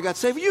before I got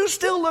saved. You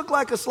still look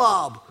like a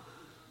slob.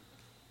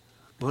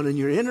 But in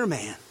your inner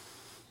man,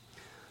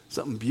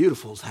 something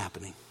beautiful is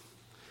happening.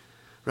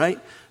 Right?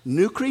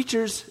 New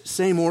creatures,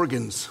 same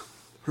organs.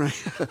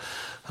 Right?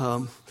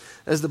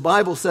 As the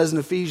Bible says in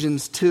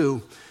Ephesians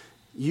 2,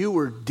 you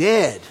were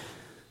dead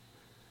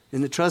in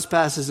the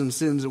trespasses and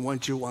sins in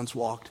which you once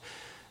walked.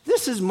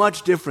 This is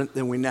much different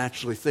than we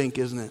naturally think,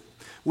 isn't it?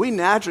 We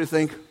naturally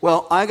think,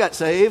 well, I got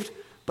saved,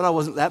 but I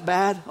wasn't that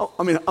bad.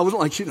 I wasn't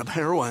like shooting up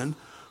heroin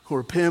or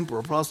a pimp or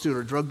a prostitute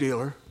or a drug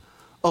dealer.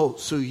 Oh,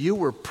 so you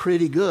were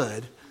pretty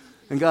good.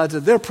 And God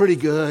said, they're pretty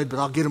good, but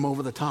I'll get them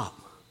over the top.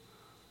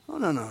 Oh,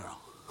 no.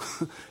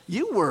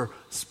 You were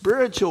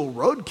spiritual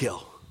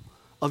roadkill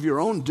of your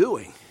own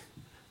doing.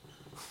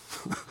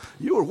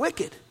 You were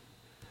wicked.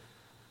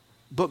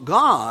 But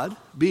God,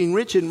 being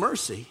rich in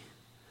mercy,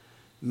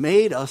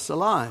 made us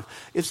alive.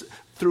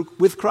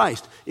 With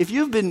Christ. If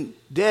you've been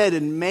dead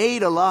and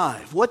made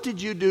alive, what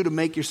did you do to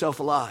make yourself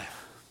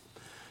alive?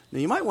 Now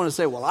you might want to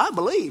say, well, I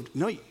believed.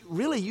 No,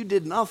 really, you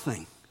did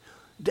nothing.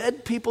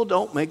 Dead people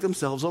don't make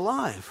themselves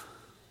alive.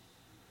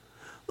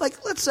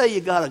 Like, let's say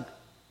you got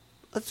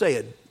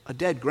a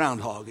dead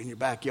groundhog in your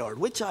backyard,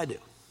 which I do.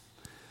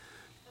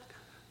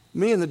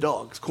 Me and the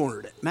dogs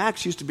cornered it.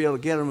 Max used to be able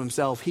to get him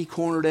himself. He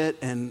cornered it,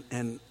 and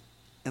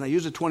I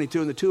used a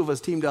 22, and the two of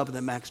us teamed up, and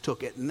then Max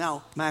took it. And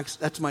now, Max,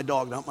 that's my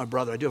dog, not my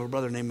brother. I do have a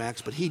brother named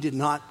Max, but he did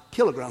not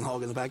kill a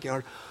groundhog in the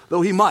backyard,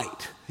 though he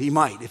might. He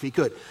might, if he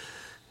could.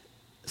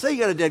 Say you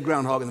got a dead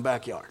groundhog in the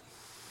backyard,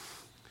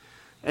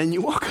 and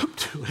you walk up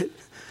to it,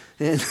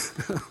 and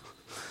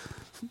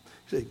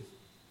see,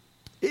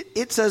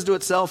 it says to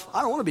itself,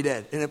 I don't want to be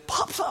dead, and it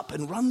pops up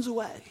and runs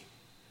away.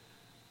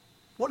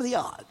 What are the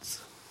odds?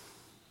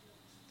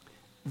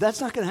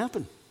 That's not going to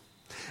happen.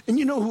 And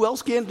you know who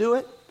else can't do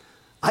it?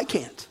 I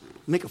can't.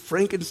 Make a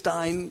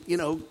Frankenstein,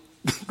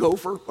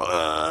 gopher,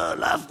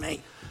 love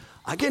me.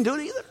 I can't do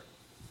it either.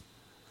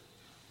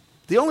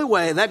 The only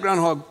way that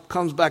groundhog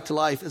comes back to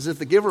life is if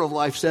the giver of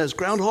life says,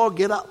 groundhog,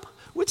 get up,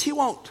 which he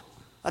won't.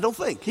 I don't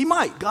think. He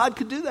might. God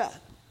could do that.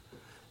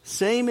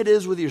 Same it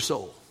is with your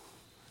soul.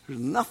 There's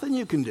nothing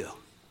you can do.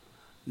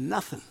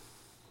 Nothing.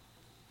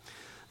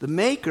 The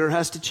maker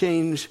has to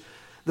change.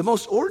 The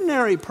most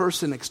ordinary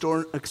person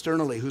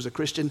externally who's a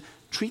Christian,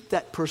 treat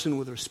that person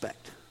with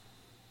respect.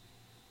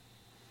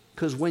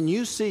 Because when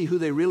you see who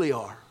they really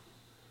are,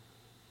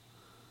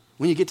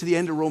 when you get to the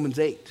end of Romans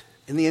 8,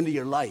 and the end of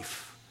your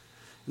life,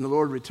 and the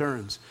Lord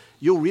returns,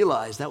 you'll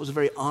realize that was a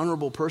very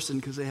honorable person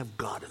because they have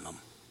God in them.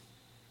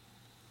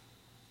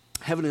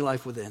 Heavenly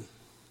life within.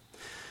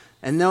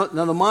 And now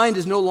the mind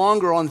is no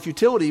longer on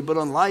futility, but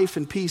on life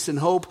and peace and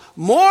hope.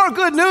 More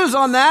good news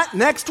on that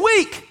next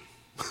week.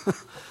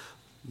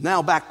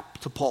 Now back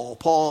to Paul.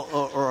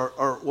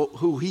 Or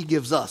who he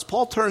gives us.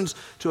 Paul turns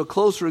to a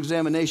closer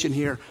examination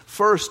here,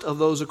 first of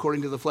those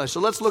according to the flesh.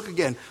 So let's look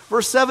again.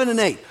 Verse 7 and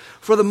 8.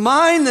 For the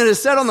mind that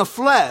is set on the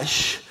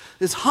flesh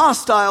is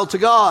hostile to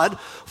God,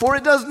 for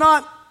it does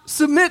not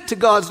submit to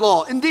God's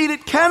law. Indeed,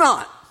 it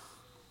cannot.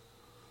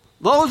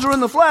 Those who are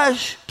in the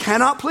flesh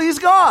cannot please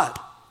God.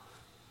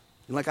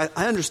 Like,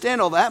 I understand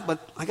all that,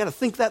 but I got to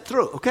think that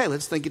through. Okay,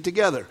 let's think it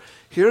together.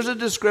 Here's a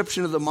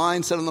description of the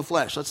mindset on the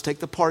flesh. Let's take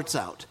the parts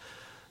out.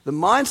 The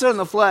mindset on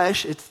the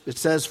flesh, it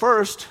says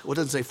first, well, it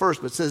doesn't say first,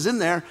 but it says in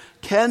there,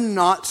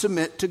 cannot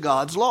submit to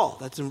God's law.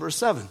 That's in verse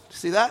 7.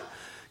 See that?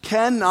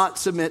 Cannot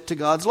submit to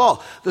God's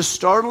law. The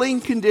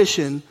startling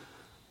condition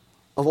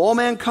of all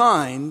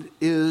mankind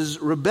is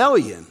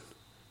rebellion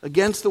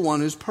against the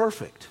one who's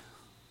perfect.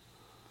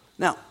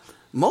 Now,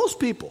 most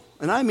people,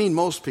 and I mean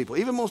most people,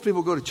 even most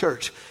people who go to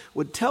church,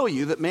 would tell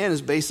you that man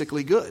is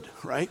basically good,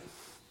 right?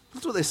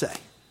 That's what they say.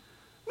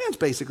 Man's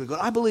basically good.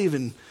 I believe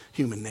in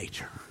human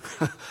nature.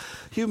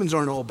 Humans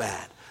aren't all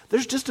bad.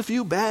 There's just a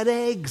few bad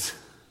eggs,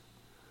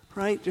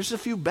 right? There's a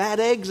few bad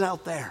eggs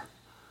out there.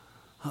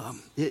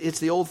 It's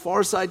the old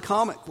Far Side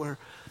comic where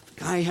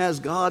the guy has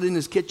God in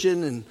his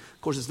kitchen, and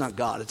of course it's not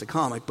God, it's a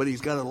comic, but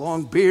he's got a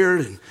long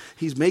beard, and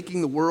he's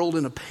making the world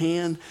in a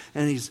pan,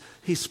 and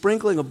he's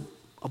sprinkling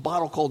a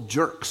bottle called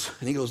Jerks.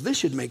 And he goes, this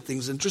should make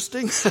things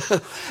interesting.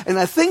 And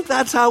I think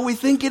that's how we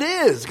think it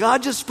is.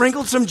 God just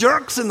sprinkled some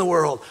jerks in the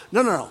world.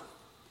 No.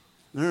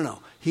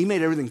 He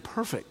made everything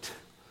perfect.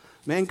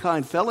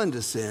 Mankind fell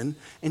into sin,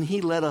 and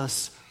he let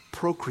us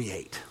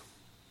procreate.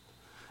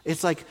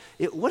 It's like,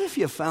 what if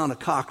you found a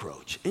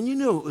cockroach, and you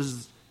knew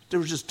there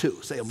was just two,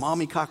 say a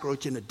mommy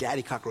cockroach and a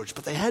daddy cockroach,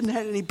 but they hadn't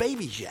had any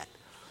babies yet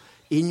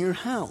in your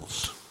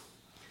house.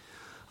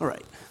 All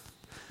right,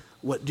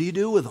 what do you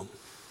do with them?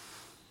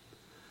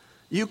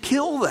 You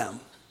kill them.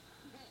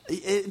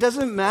 It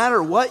doesn't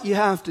matter what you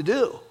have to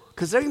do,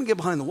 because they're going to get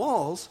behind the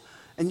walls,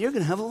 and you're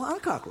going to have a lot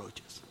of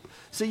cockroaches.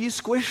 So you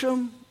squish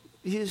them,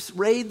 you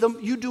raid them,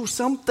 you do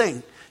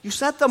something. You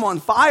set them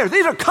on fire.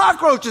 These are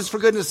cockroaches, for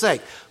goodness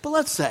sake. But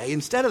let's say,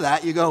 instead of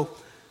that, you go,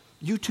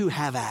 you two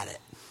have at it.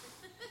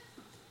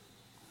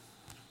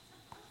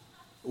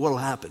 What'll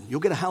happen?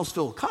 You'll get a house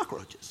full of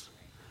cockroaches.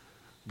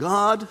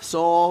 God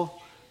saw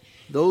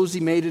those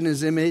he made in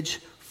his image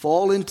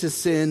fall into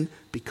sin,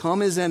 become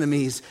his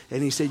enemies,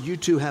 and he said, you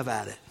two have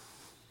at it.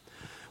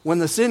 When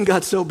the sin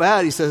got so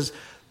bad, he says,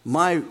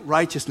 my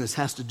righteousness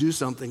has to do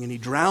something, and he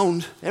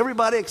drowned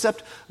everybody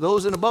except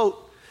those in a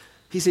boat.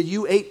 He said,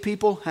 you 8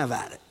 people, have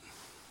at it.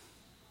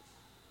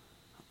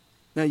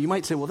 Now, you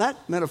might say, well, that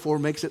metaphor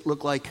makes it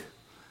look like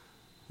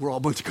we're all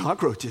a bunch of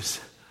cockroaches.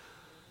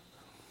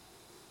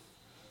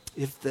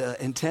 If the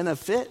antenna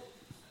fit,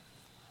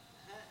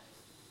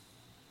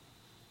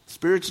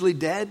 spiritually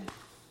dead,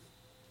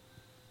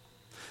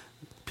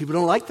 people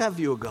don't like that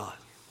view of God.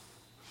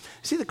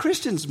 See, the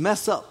Christians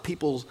mess up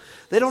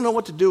they don't know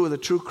what to do with a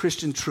true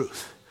Christian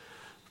truth.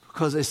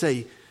 Because they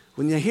say,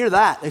 when you hear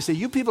that, they say,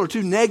 you people are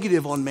too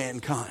negative on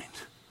mankind.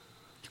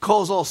 He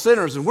calls all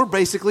sinners, and we're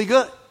basically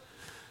good.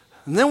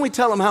 And then we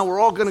tell them how we're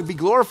all going to be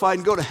glorified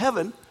and go to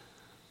heaven.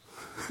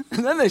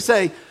 And then they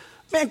say,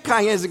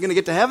 mankind isn't going to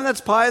get to heaven.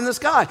 That's pie in the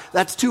sky.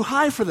 That's too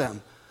high for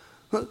them.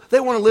 They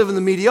want to live in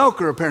the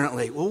mediocre,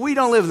 apparently. Well, we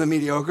don't live in the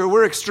mediocre.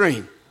 We're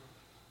extreme.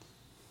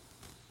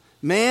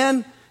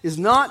 Man is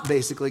not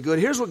basically good.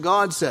 Here's what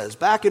God says.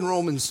 Back in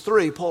Romans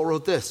 3, Paul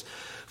wrote this.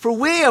 For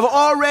we have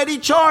already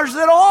charged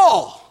it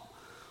all,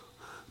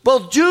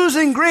 both Jews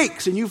and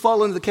Greeks. And you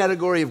fall into the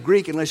category of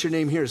Greek unless your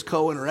name here is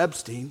Cohen or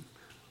Epstein.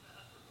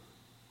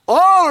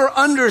 All are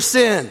under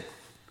sin.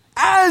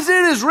 As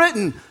it is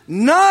written,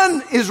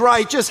 none is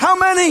righteous. How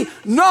many?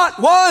 Not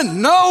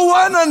one. No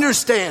one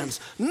understands.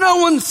 No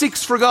one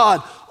seeks for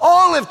God.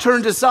 All have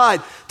turned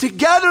aside.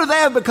 Together they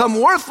have become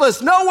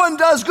worthless. No one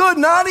does good,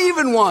 not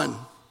even one.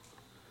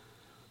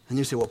 And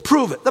you say, well,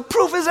 prove it. The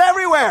proof is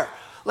everywhere.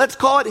 Let's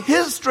call it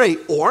history.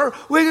 Or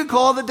we could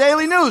call it the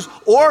Daily News.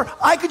 Or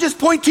I could just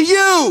point to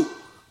you.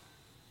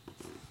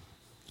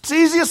 It's the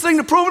easiest thing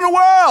to prove in the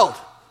world.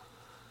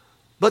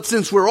 But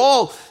since we're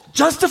all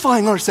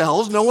justifying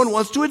ourselves, no one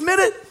wants to admit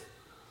it.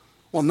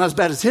 Well, I'm not as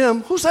bad as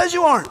him. Who says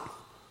you aren't?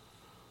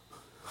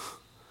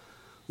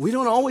 We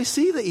don't always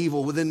see the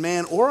evil within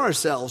man or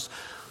ourselves.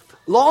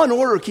 Law and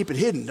order keep it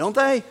hidden, don't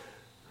they?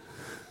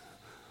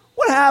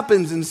 What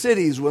happens in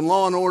cities when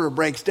law and order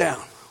breaks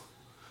down?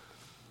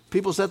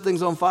 People set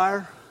things on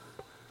fire,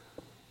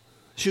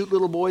 shoot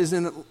little boys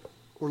in it,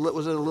 or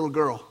was it a little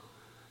girl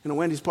in a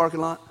Wendy's parking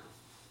lot?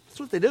 That's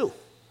what they do.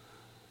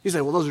 You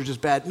say, well, those are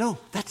just bad. No,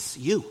 that's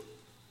you.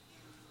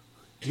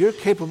 You're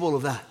capable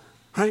of that,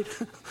 right?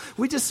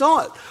 We just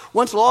saw it.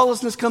 Once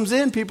lawlessness comes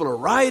in, people are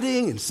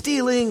rioting and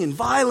stealing and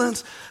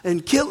violence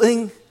and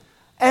killing.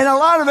 And a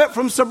lot of it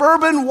from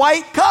suburban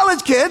white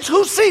college kids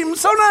who seem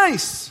so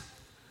nice.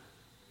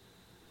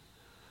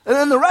 And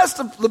then the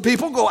rest of the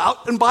people go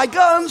out and buy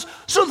guns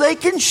so they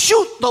can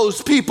shoot those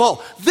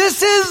people.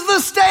 This is the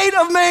state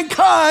of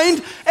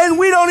mankind, and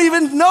we don't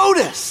even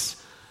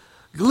notice.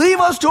 Leave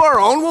us to our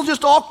own, we'll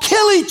just all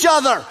kill each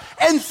other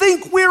and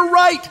think we're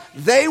right.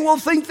 They will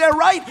think they're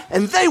right,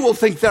 and they will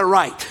think they're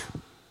right.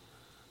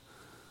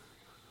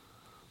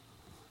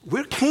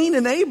 We're Cain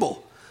and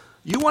Abel.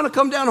 You want to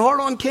come down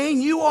hard on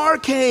Cain? You are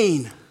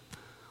Cain.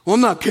 Well,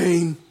 I'm not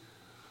Cain.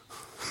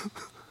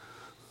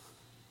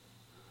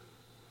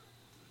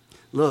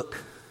 Look,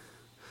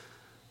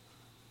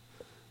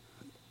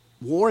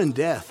 war and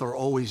death are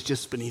always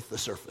just beneath the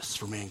surface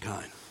for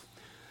mankind.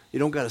 You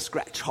don't got to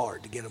scratch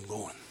hard to get them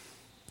going.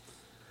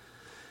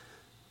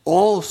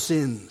 All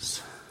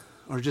sins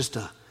are just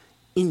an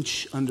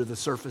inch under the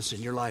surface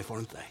in your life,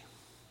 aren't they?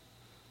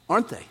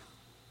 Aren't they?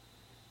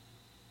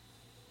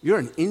 You're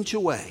an inch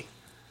away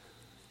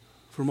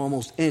from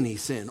almost any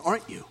sin,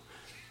 aren't you?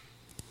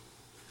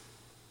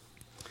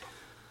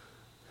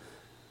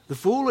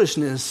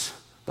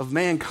 of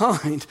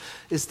mankind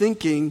is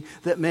thinking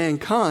that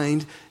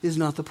mankind is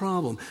not the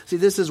problem. See,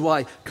 this is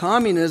why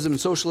communism and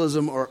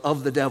socialism are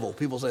of the devil.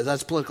 People say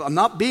that's political. I'm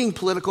not being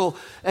political.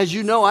 As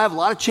you know, I have a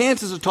lot of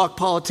chances to talk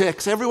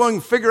politics. Everyone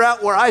can figure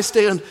out where I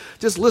stand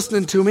just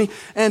listening to me.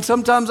 And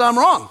sometimes I'm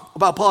wrong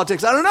about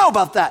politics. I don't know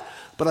about that.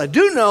 But I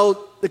do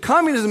know that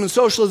communism and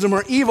socialism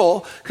are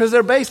evil because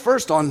they're based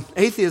first on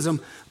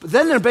atheism, but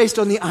then they're based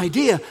on the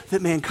idea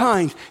that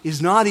mankind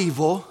is not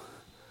evil,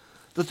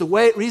 that the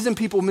reason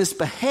people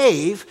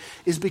misbehave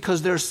is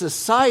because their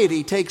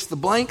society takes the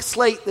blank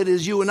slate that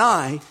is you and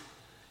I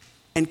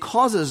and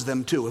causes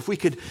them to. If we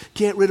could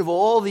get rid of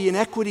all the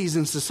inequities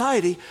in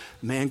society,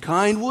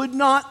 mankind would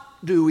not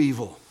do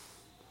evil.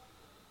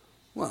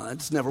 Well,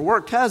 it's never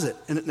worked, has it?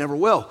 And it never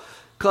will.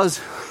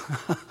 Because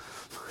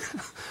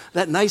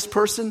that nice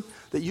person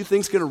that you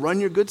think is going to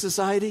run your good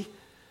society,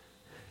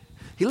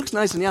 he looks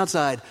nice on the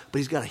outside, but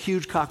he's got a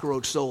huge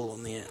cockroach soul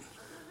on the end.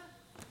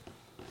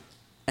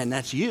 And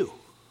that's you.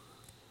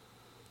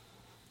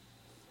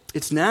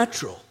 It's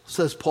natural,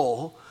 says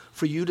Paul,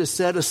 for you to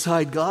set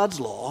aside God's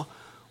law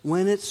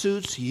when it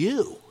suits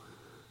you.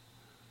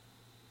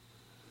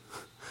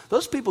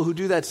 Those people who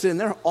do that sin,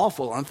 they're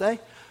awful, aren't they?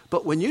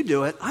 But when you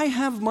do it, I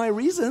have my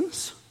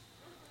reasons.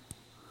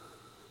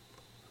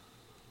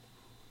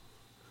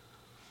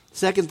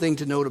 Second thing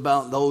to note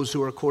about those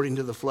who are according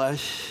to the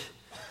flesh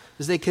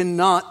is they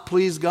cannot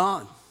please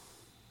God.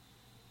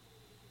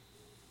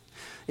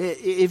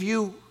 If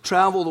you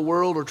travel the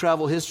world or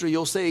travel history,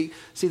 you'll see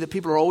that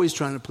people are always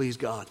trying to please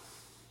God.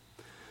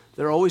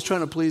 They're always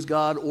trying to please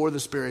God or the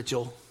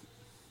spiritual.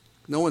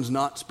 No one's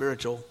not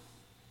spiritual.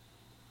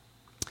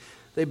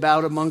 They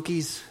bow to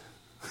monkeys.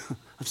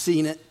 I've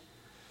seen it.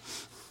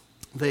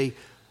 They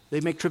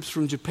make trips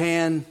from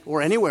Japan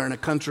or anywhere in a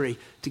country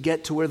to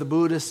get to where the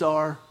Buddhists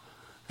are,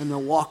 and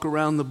they'll walk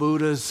around the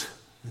Buddhas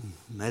and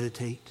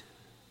meditate.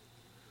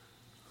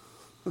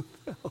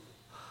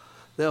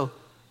 They'll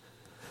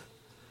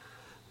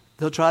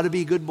try to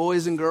be good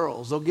boys and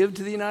girls. They'll give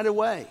to the United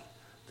Way.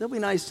 They'll be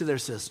nice to their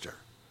sister.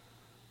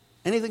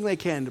 Anything they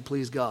can to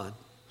please God.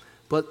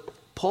 But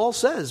Paul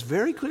says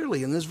very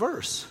clearly in this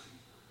verse,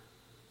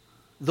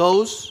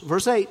 those,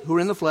 verse 8, who are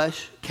in the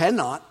flesh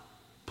cannot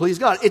please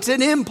God. It's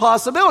an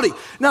impossibility.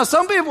 Now,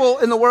 some people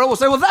in the world will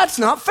say, well, that's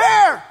not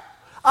fair.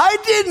 I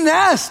didn't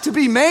ask to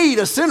be made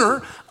a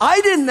sinner. I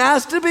didn't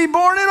ask to be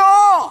born at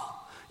all.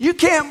 You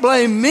can't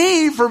blame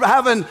me for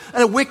having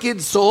a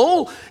wicked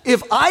soul.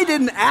 If I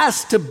didn't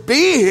ask to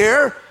be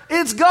here,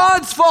 it's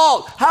God's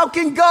fault. How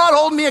can God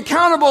hold me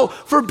accountable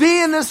for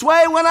being this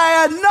way when I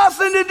had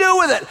nothing to do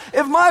with it?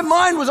 If my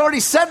mind was already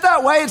set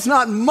that way, it's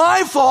not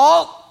my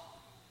fault.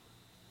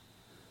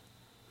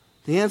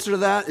 The answer to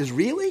that is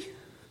really?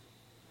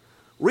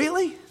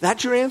 Really?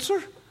 That's your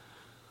answer?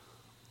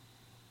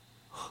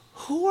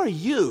 Who are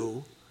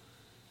you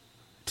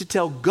to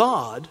tell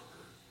God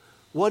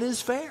what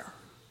is fair?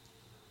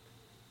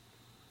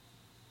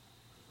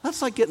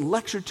 That's like getting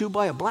lectured to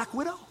by a black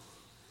widow.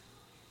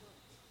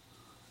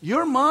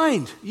 Your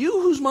mind, you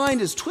whose mind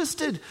is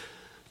twisted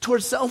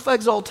towards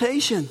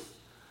self-exaltation.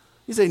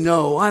 You say,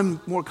 no, I'm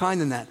more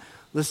kind than that.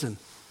 Listen,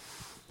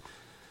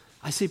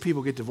 I see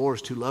people get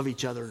divorced who love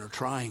each other and are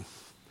trying.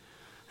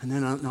 And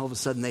then all of a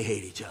sudden they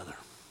hate each other.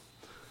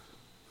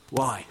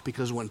 Why?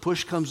 Because when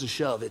push comes to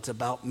shove, it's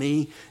about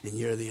me and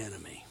you're the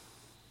enemy.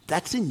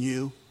 That's in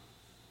you.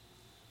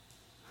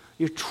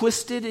 You're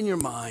twisted in your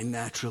mind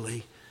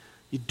naturally.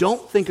 You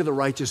don't think of the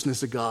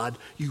righteousness of God.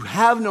 You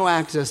have no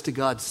access to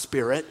God's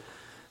Spirit.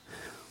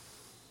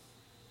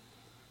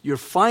 You're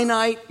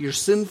finite, you're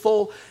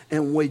sinful,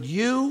 and when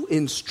you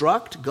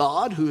instruct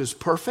God, who is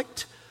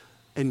perfect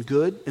and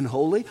good and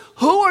holy,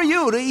 who are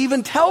you to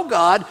even tell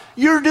God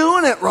you're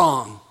doing it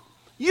wrong?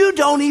 You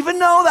don't even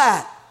know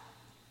that.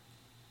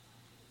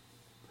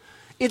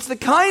 It's the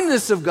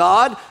kindness of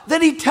God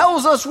that He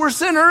tells us we're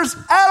sinners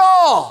at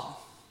all.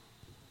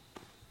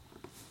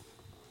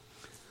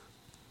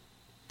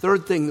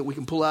 Third thing that we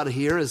can pull out of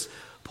here is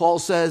Paul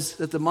says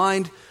that the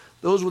mind,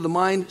 those with the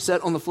mind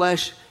set on the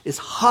flesh, is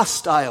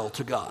hostile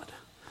to God.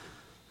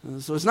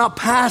 So it's not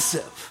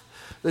passive.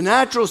 The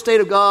natural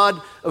state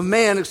of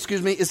man,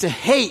 is to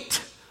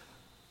hate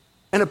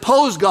and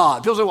oppose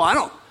God. People say,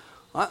 well,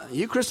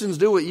 you Christians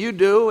do what you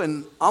do,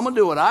 and I'm going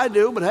to do what I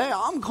do, but hey,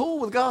 I'm cool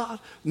with God.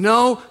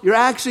 No, you're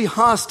actually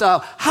hostile.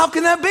 How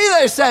can that be,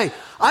 they say?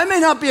 I may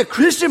not be a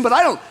Christian, but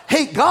I don't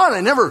hate God.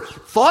 I never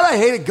thought I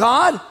hated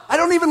God. I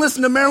don't even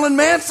listen to Marilyn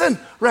Manson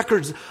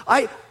records.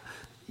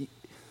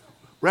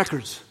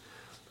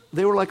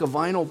 They were like a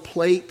vinyl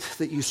plate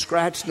that you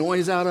scratch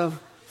noise out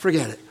of.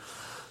 Forget it.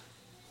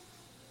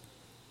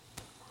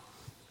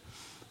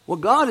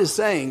 What God is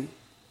saying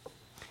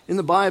in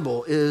the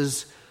Bible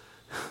is,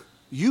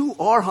 you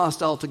are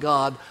hostile to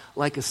God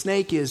like a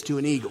snake is to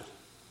an eagle.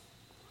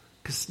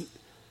 Because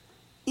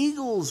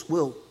eagles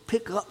will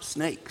pick up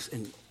snakes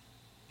and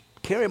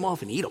carry them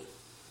off and eat them.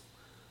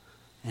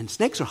 And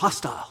snakes are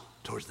hostile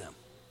towards them.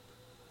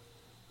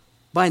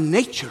 By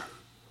nature,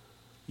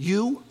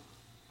 you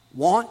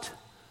want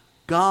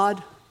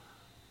God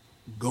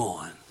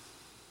gone.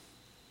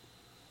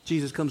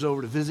 Jesus comes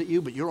over to visit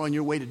you, but you're on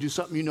your way to do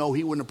something you know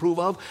he wouldn't approve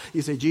of.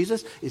 You say,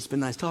 Jesus, it's been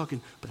nice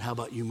talking, but how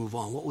about you move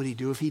on? What would he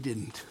do if he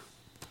didn't?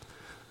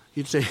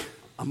 You'd say,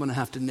 I'm going to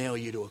have to nail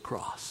you to a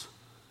cross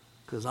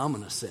because I'm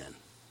going to sin.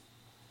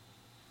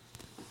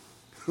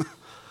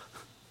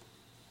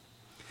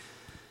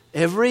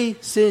 Every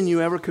sin you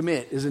ever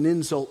commit is an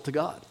insult to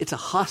God. It's a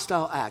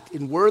hostile act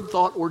in word,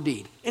 thought, or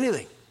deed.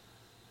 Anything.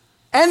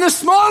 And the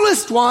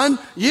smallest one,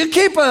 you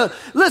keep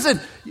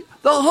listen,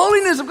 the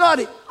holiness of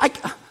God,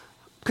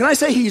 can I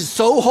say he's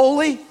so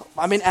holy?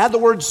 I mean, add the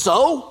word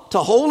so to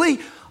holy.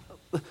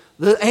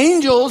 The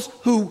angels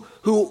who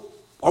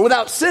are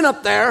without sin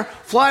up there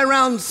fly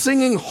around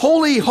singing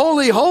holy,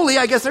 holy, holy.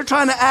 I guess they're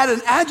trying to add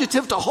an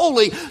adjective to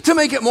holy to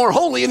make it more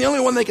holy, and the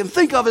only one they can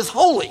think of is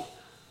holy.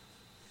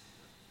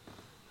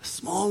 The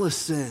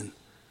smallest sin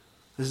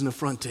is an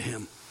affront to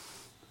him.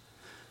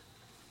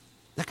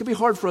 That could be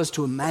hard for us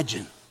to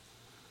imagine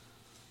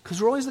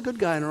because we're always the good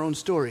guy in our own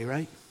story,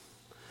 right?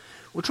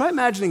 Well, try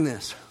imagining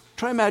this.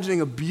 Try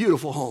imagining a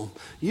beautiful home.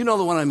 You know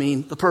the one I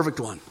mean, the perfect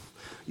one.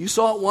 You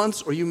saw it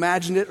once, or you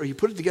imagined it, or you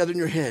put it together in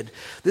your head.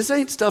 This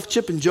ain't stuff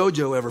Chip and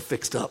JoJo ever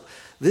fixed up.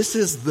 This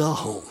is the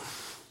home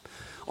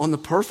on the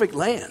perfect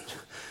land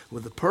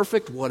with the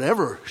perfect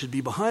whatever should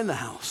be behind the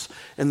house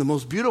and the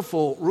most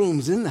beautiful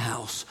rooms in the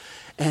house.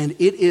 And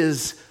it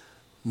is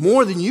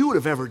more than you would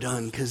have ever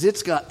done because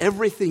it's got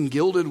everything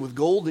gilded with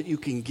gold that you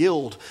can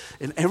gild.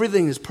 And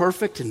everything is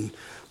perfect and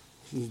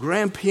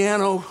grand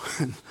piano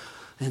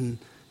and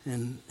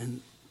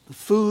the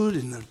food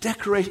and the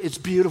decoration. It's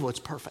beautiful. It's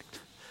perfect.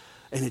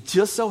 And it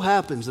just so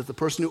happens that the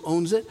person who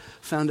owns it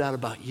found out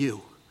about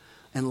you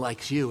and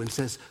likes you and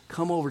says,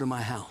 come over to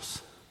my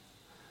house.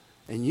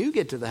 And you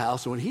get to the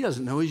house and what he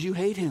doesn't know is you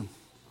hate him.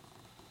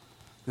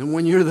 And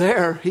when you're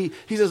there, he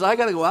says, I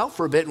got to go out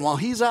for a bit. And while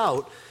he's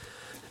out,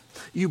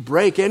 you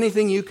break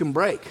anything you can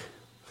break.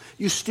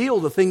 You steal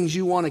the things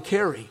you want to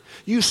carry.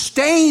 You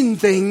stain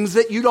things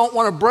that you don't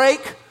want to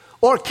break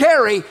or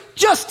carry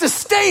just to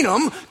stain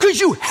them because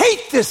you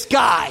hate this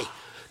guy.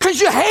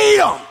 Because you hate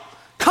him.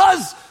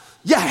 Because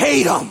you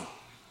hate him.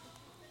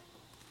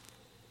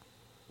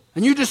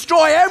 And you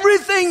destroy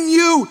everything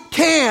you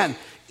can.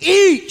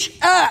 Each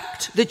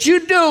act that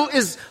you do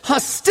is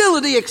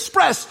hostility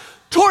expressed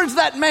towards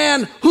that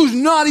man who's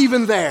not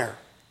even there.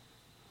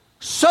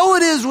 So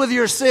it is with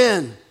your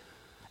sin.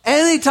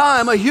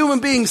 Anytime a human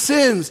being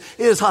sins,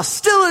 it is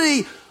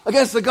hostility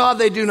against the God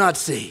they do not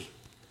see.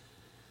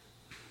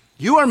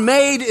 You are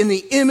made in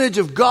the image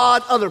of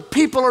God. Other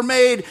people are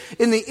made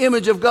in the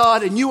image of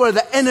God. And you are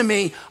the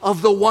enemy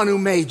of the one who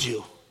made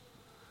you.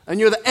 And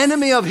you're the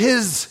enemy of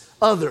his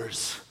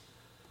others.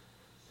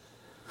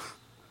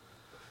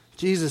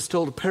 Jesus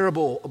told a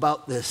parable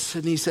about this.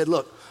 And he said,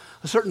 look,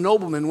 a certain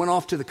nobleman went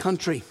off to the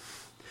country.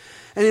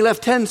 And he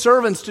left 10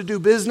 servants to do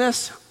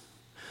business.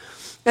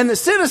 And the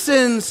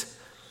citizens,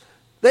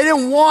 they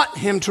didn't want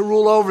him to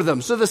rule over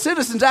them. So the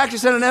citizens actually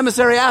sent an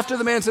emissary after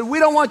the man and said, we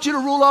don't want you to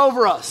rule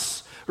over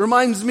us.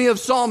 Reminds me of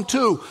Psalm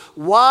 2.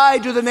 Why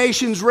do the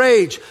nations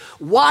rage?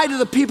 Why do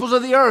the peoples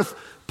of the earth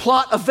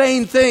plot a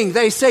vain thing?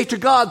 They say to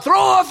God, throw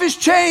off his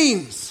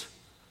chains.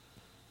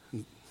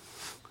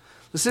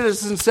 The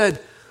citizens said,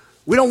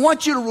 we don't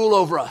want you to rule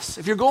over us.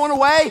 If you're going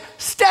away,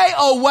 stay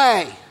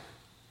away.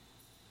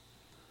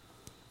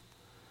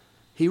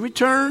 He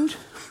returned,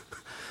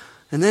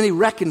 and then he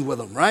reckoned with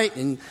them, right?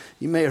 And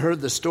you may have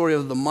heard the story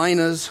of the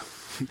minas.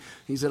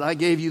 He said, I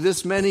gave you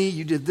this many,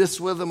 you did this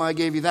with them, I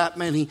gave you that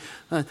many.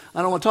 I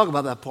don't want to talk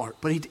about that part.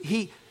 But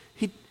he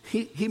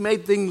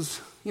made things,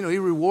 he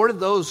rewarded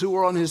those who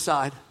were on his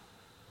side.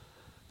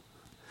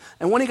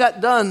 And when he got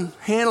done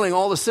handling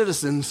all the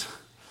citizens,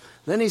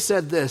 then he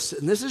said this,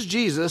 and this is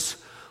Jesus.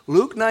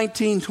 Luke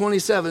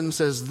 19:27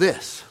 says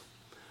this.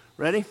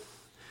 Ready?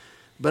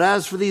 But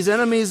as for these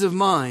enemies of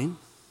mine,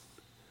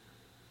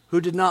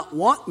 who did not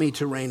want me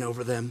to reign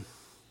over them,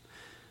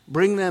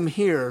 bring them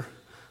here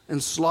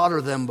and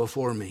slaughter them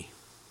before me.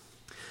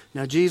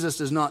 Now, Jesus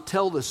does not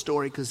tell this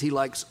story because he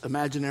likes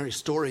imaginary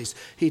stories.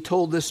 He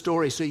told this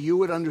story so you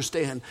would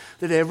understand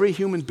that every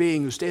human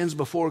being who stands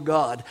before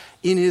God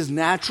in his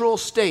natural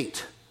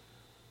state,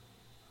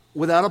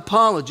 without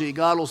apology,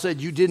 God will say,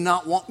 you did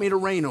not want me to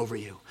reign over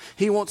you.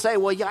 He won't say,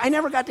 well, yeah, I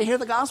never got to hear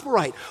the gospel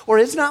right. Or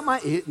it's not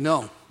my...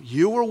 No,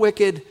 you were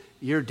wicked,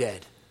 you're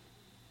dead.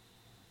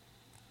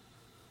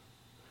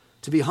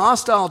 To be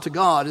hostile to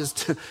God is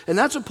to, and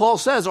that's what Paul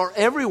says, or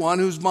everyone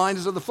whose mind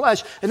is of the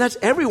flesh, and that's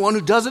everyone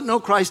who doesn't know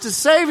Christ as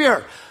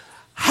Savior.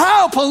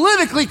 How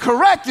politically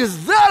correct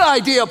is that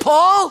idea,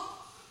 Paul?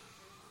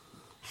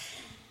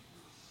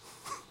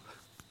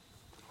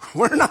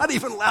 We're not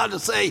even allowed to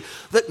say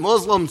that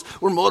Muslims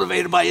were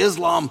motivated by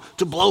Islam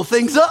to blow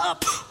things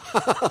up.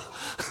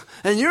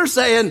 And you're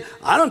saying,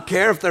 I don't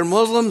care if they're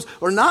Muslims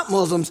or not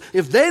Muslims.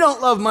 If they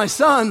don't love my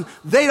son,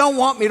 they don't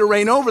want me to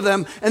reign over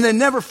them, and then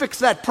never fix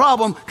that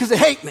problem because they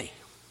hate me.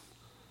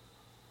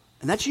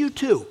 And that's you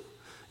too.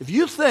 If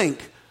you think,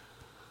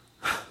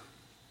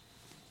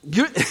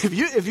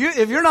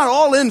 if you're not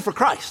all in for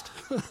Christ,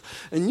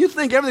 and you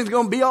think everything's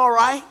going to be all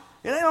right,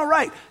 It ain't all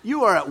right.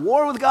 You are at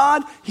war with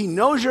God. He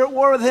knows you're at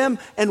war with him.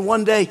 And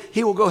one day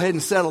he will go ahead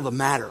and settle the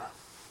matter.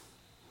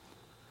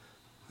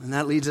 And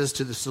that leads us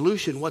to the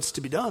solution. What's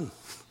to be done?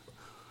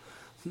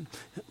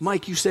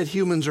 Mike, you said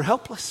humans are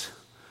helpless.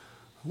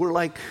 We're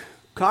like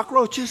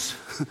cockroaches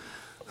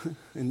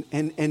and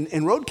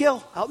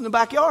roadkill out in the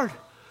backyard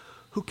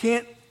who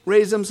can't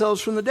raise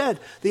themselves from the dead.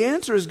 The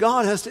answer is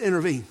God has to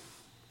intervene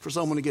for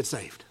someone to get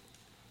saved.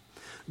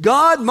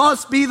 God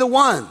must be the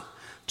one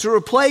to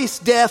replace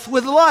death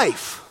with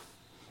life.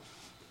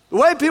 The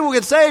way people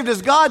get saved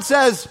is God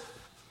says,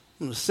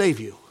 I'm going to save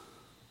you.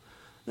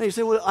 Now you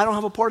say, well, I don't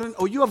have a part in it.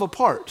 Oh, you have a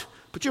part,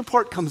 but your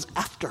part comes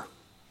after.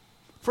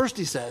 First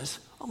he says,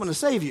 I'm going to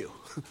save you.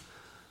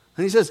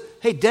 And he says,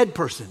 hey, dead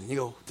person. And you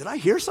go, did I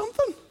hear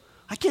something?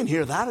 I can't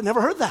hear that. I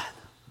never heard that.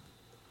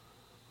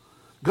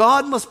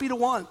 God must be the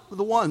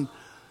one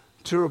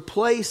to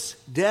replace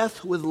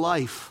death with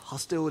life,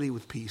 hostility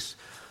with peace.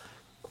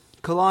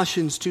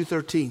 Colossians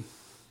 2:13.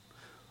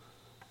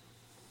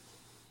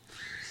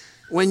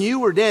 When you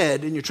were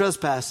dead in your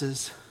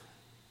trespasses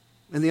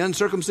and the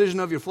uncircumcision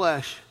of your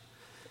flesh,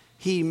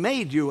 he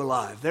made you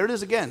alive. There it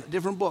is again, a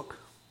different book.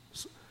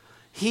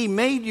 He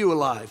made you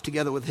alive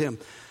together with him,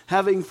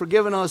 having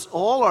forgiven us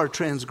all our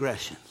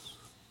transgressions.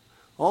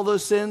 All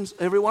those sins,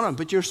 every one of them.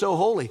 But you're so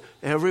holy,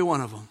 every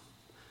one of them.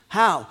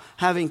 How?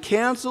 Having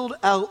canceled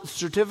out the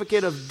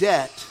certificate of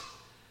debt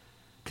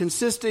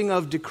consisting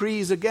of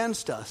decrees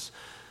against us.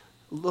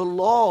 The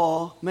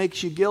law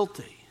makes you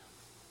guilty.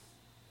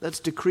 That's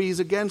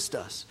decrees against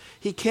us.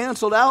 He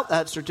canceled out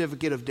that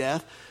certificate of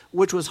death,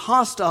 which was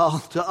hostile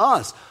to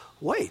us.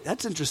 Wait,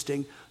 that's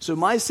interesting. So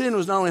my sin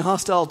was not only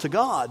hostile to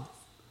God,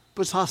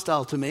 but it's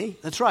hostile to me.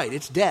 That's right,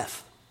 it's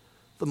death.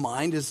 The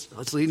mind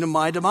it's leading to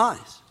my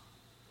demise.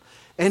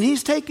 And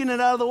he's taken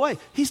it out of the way.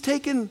 He's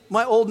taken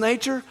my old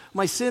nature,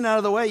 my sin out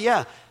of the way.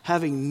 Yeah,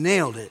 having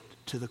nailed it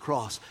to the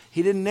cross.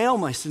 He didn't nail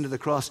my sin to the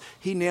cross.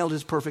 He nailed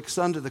his perfect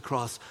son to the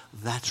cross.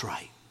 That's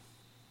right.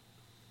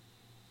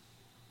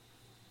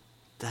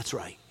 That's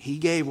right. He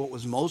gave what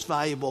was most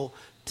valuable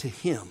to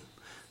him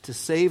to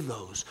save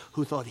those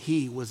who thought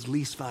he was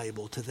least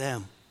valuable to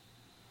them.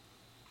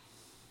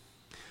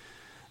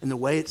 And the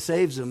way it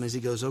saves them is he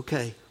goes,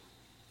 okay,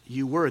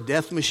 you were a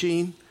death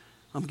machine.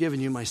 I'm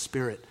giving you my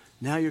spirit.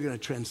 Now you're going to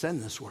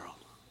transcend this world.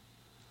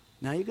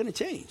 Now you're going to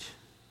change.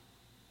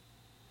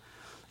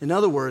 In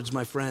other words,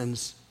 my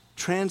friends,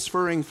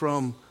 transferring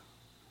from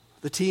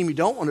the team you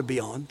don't want to be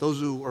on, those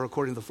who are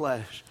according to the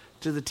flesh,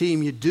 to the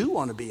team you do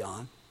want to be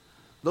on,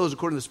 those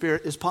according to the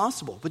Spirit, is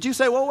possible. But you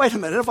say, well, wait a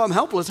minute. If I'm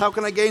helpless, how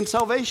can I gain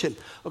salvation?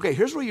 Okay,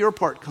 here's where your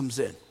part comes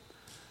in.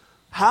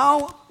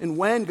 How and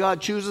when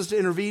God chooses to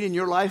intervene in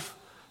your life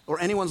or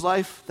anyone's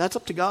life, that's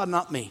up to God,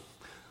 not me.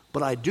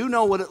 But I do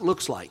know what it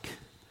looks like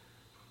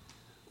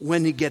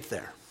when you get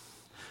there.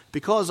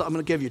 Because I'm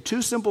going to give you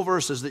two simple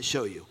verses that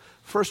show you.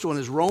 First one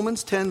is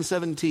Romans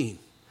 10:17.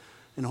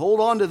 And hold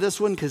on to this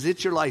one because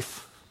it's your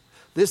life.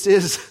 This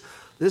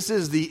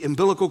is the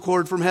umbilical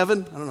cord from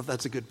heaven. I don't know if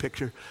that's a good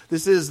picture.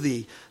 This is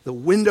the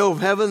window of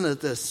heaven that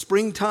the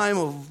springtime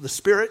of the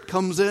Spirit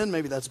comes in.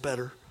 Maybe that's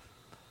better.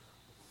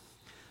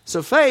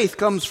 So faith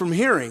comes from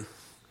hearing,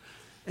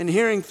 and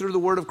hearing through the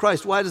word of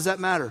Christ. Why does that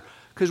matter?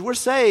 Because we're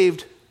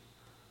saved.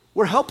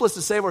 We're helpless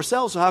to save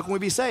ourselves, so how can we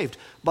be saved?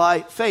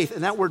 By faith.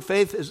 And that word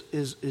faith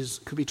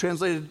could be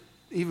translated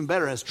even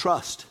better as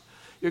trust.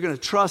 You're going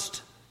to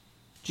trust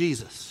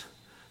Jesus.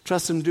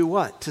 Trust him to do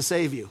what? To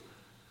save you.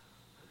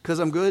 Because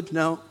I'm good?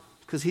 No,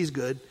 because he's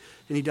good,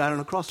 and he died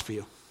on a cross for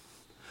you.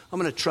 I'm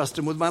going to trust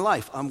him with my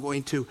life. I'm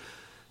going to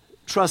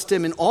trust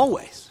him in all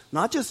ways.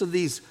 Not just of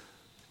these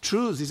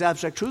truths, these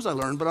abstract truths I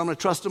learned, but I'm going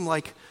to trust him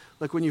like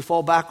when you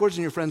fall backwards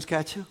and your friends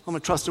catch you. I'm going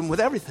to trust him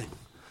with everything.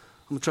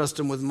 I'm going to trust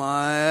him with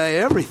my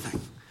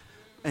everything.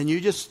 And you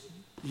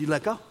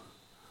let go.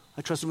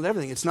 I trust him with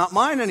everything. It's not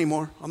mine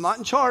anymore. I'm not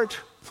in charge.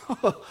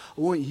 I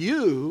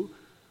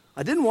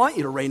didn't want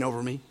you to reign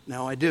over me.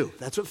 Now I do.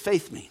 That's what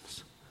faith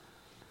means.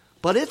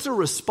 But it's a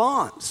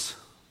response.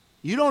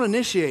 You don't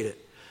initiate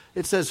it.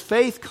 It says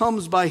faith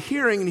comes by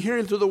hearing, and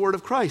hearing through the word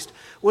of Christ.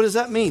 What does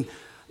that mean?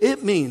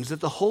 It means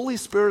that the Holy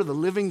Spirit of the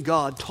living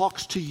God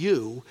talks to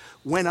you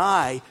when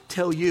I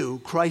tell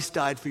you Christ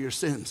died for your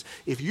sins.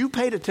 If you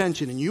paid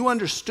attention and you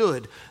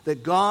understood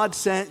that God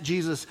sent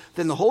Jesus,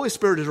 then the Holy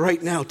Spirit is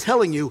right now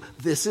telling you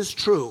this is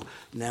true.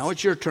 Now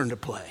it's your turn to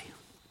play.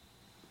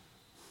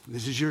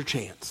 This is your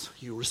chance.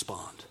 You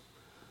respond.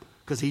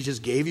 Because he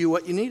just gave you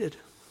what you needed.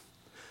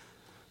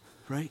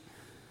 Right?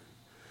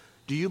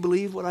 Do you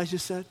believe what I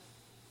just said?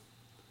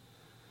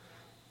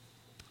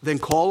 Then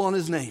call on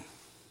his name.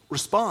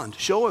 Respond.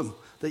 Show him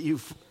that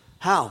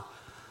how?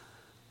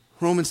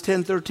 Romans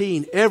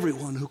 10:13.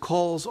 Everyone who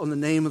calls on the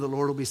name of the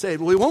Lord will be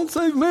saved. Well, he won't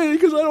save me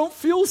because I don't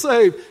feel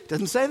saved. It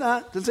doesn't say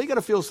that. It doesn't say you got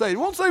to feel saved. He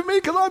won't save me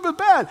because I've been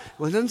bad.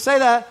 Well, it doesn't say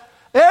that.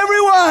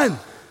 Everyone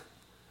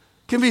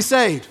can be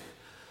saved.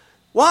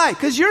 Why?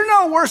 Because you're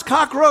no worse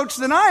cockroach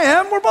than I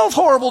am. We're both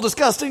horrible,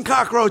 disgusting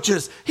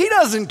cockroaches. He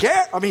doesn't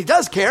care. I mean, he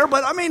does care,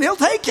 but he'll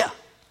take you.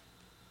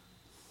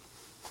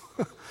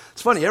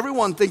 It's funny.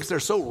 Everyone thinks they're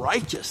so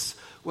righteous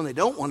when they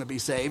don't want to be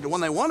saved. And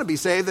when they want to be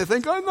saved, they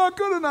think, I'm not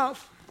good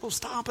enough. Well,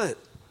 stop it.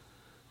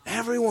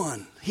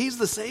 Everyone. He's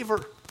the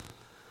saver.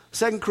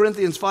 2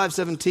 Corinthians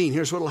 5:17,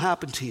 here's what will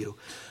happen to you.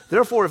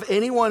 Therefore, if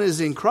anyone is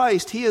in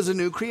Christ, he is a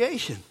new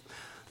creation.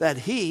 That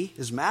he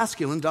is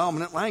masculine,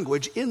 dominant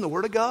language in the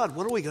Word of God.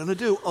 What are we going to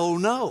do? Oh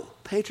no,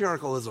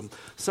 patriarchalism.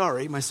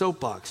 Sorry, my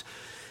soapbox.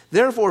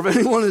 Therefore, if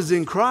anyone is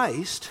in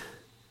Christ,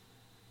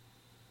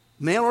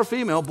 male or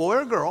female, boy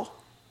or girl,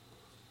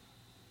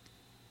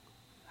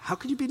 how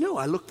can you be new?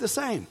 I look the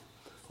same.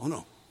 Oh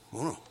no.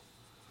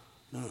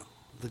 No.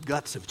 The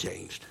guts have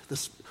changed.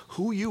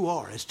 Who you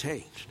are has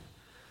changed.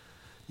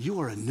 You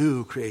are a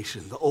new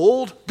creation. The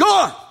old,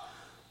 gone.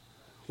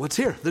 What's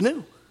here? The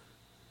new.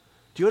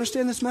 Do you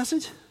understand this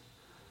message?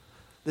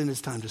 Then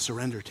it's time to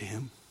surrender to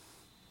Him.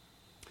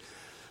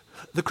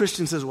 The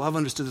Christian says, well, I've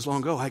understood this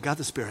long ago. I got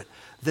the Spirit.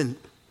 Then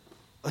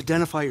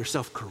identify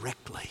yourself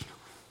correctly.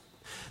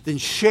 Then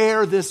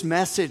share this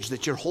message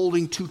that you're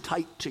holding too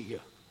tight to you.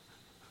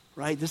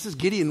 Right? This is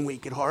Gideon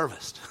week at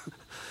Harvest.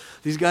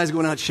 These guys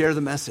going out share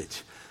the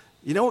message.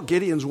 You know what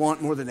Gideons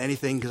want more than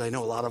anything, because I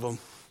know a lot of them?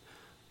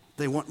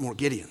 They want more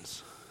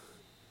Gideons.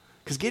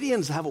 Because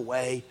Gideons have a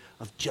way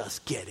of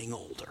just getting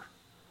older.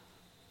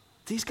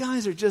 These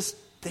guys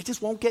they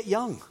just won't get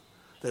young.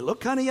 They look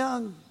kind of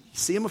young. You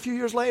see them a few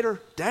years later.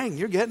 Dang,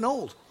 you're getting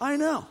old. I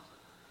know.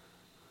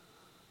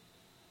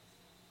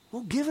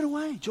 Well, give it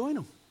away. Join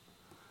them.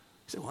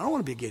 You say, well, I don't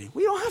want to be a Gideon.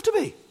 Well, you don't have to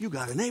be. You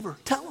got a neighbor.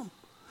 Tell them.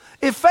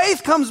 If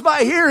faith comes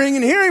by hearing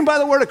and hearing by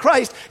the word of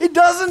Christ, it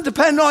doesn't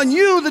depend on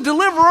you, the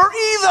deliverer,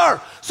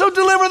 either. So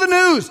deliver the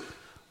news.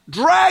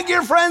 Drag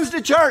your friends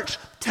to church.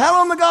 Tell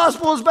them the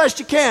gospel as best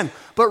you can.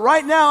 But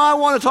right now, I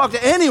want to talk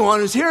to anyone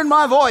who's hearing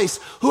my voice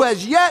who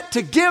has yet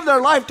to give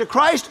their life to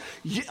Christ.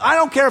 I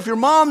don't care if your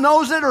mom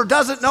knows it or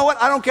doesn't know it.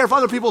 I don't care if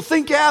other people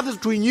think you have. This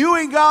between you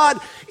and God.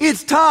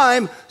 It's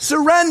time.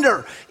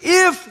 Surrender.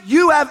 If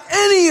you have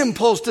any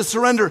impulse to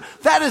surrender,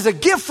 that is a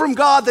gift from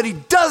God that He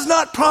does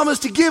not promise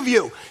to give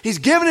you. He's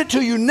given it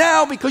to you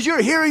now because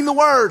you're hearing the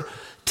word.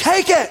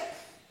 Take it.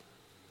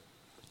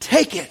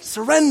 Take it.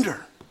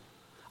 Surrender.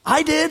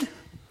 I did.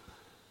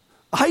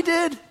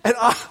 And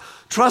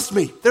trust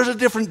me, there's a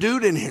different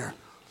dude in here.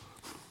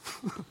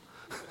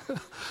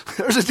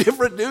 There's a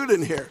different dude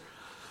in here.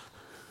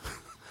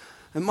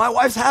 And my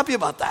wife's happy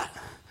about that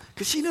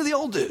because she knew the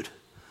old dude.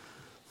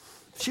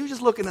 She was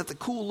just looking at the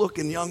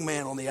cool-looking young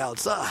man on the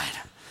outside.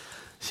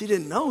 She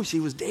didn't know she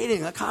was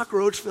dating a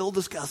cockroach-filled,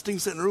 disgusting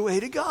sinner who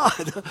hated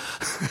God.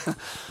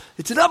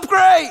 It's an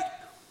upgrade.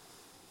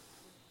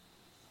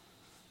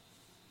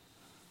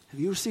 Have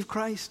you received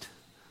Christ?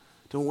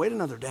 Don't wait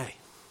another day.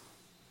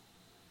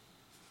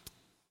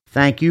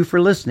 Thank you for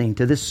listening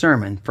to this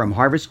sermon from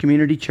Harvest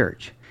Community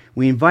Church.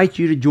 We invite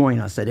you to join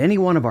us at any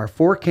one of our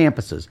 4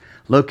 campuses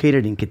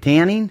located in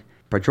Kittanning,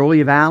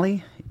 Petrolia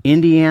Valley,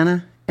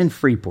 Indiana, and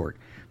Freeport.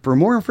 For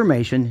more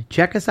information,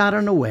 check us out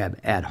on the web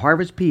at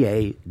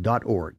harvestpa.org.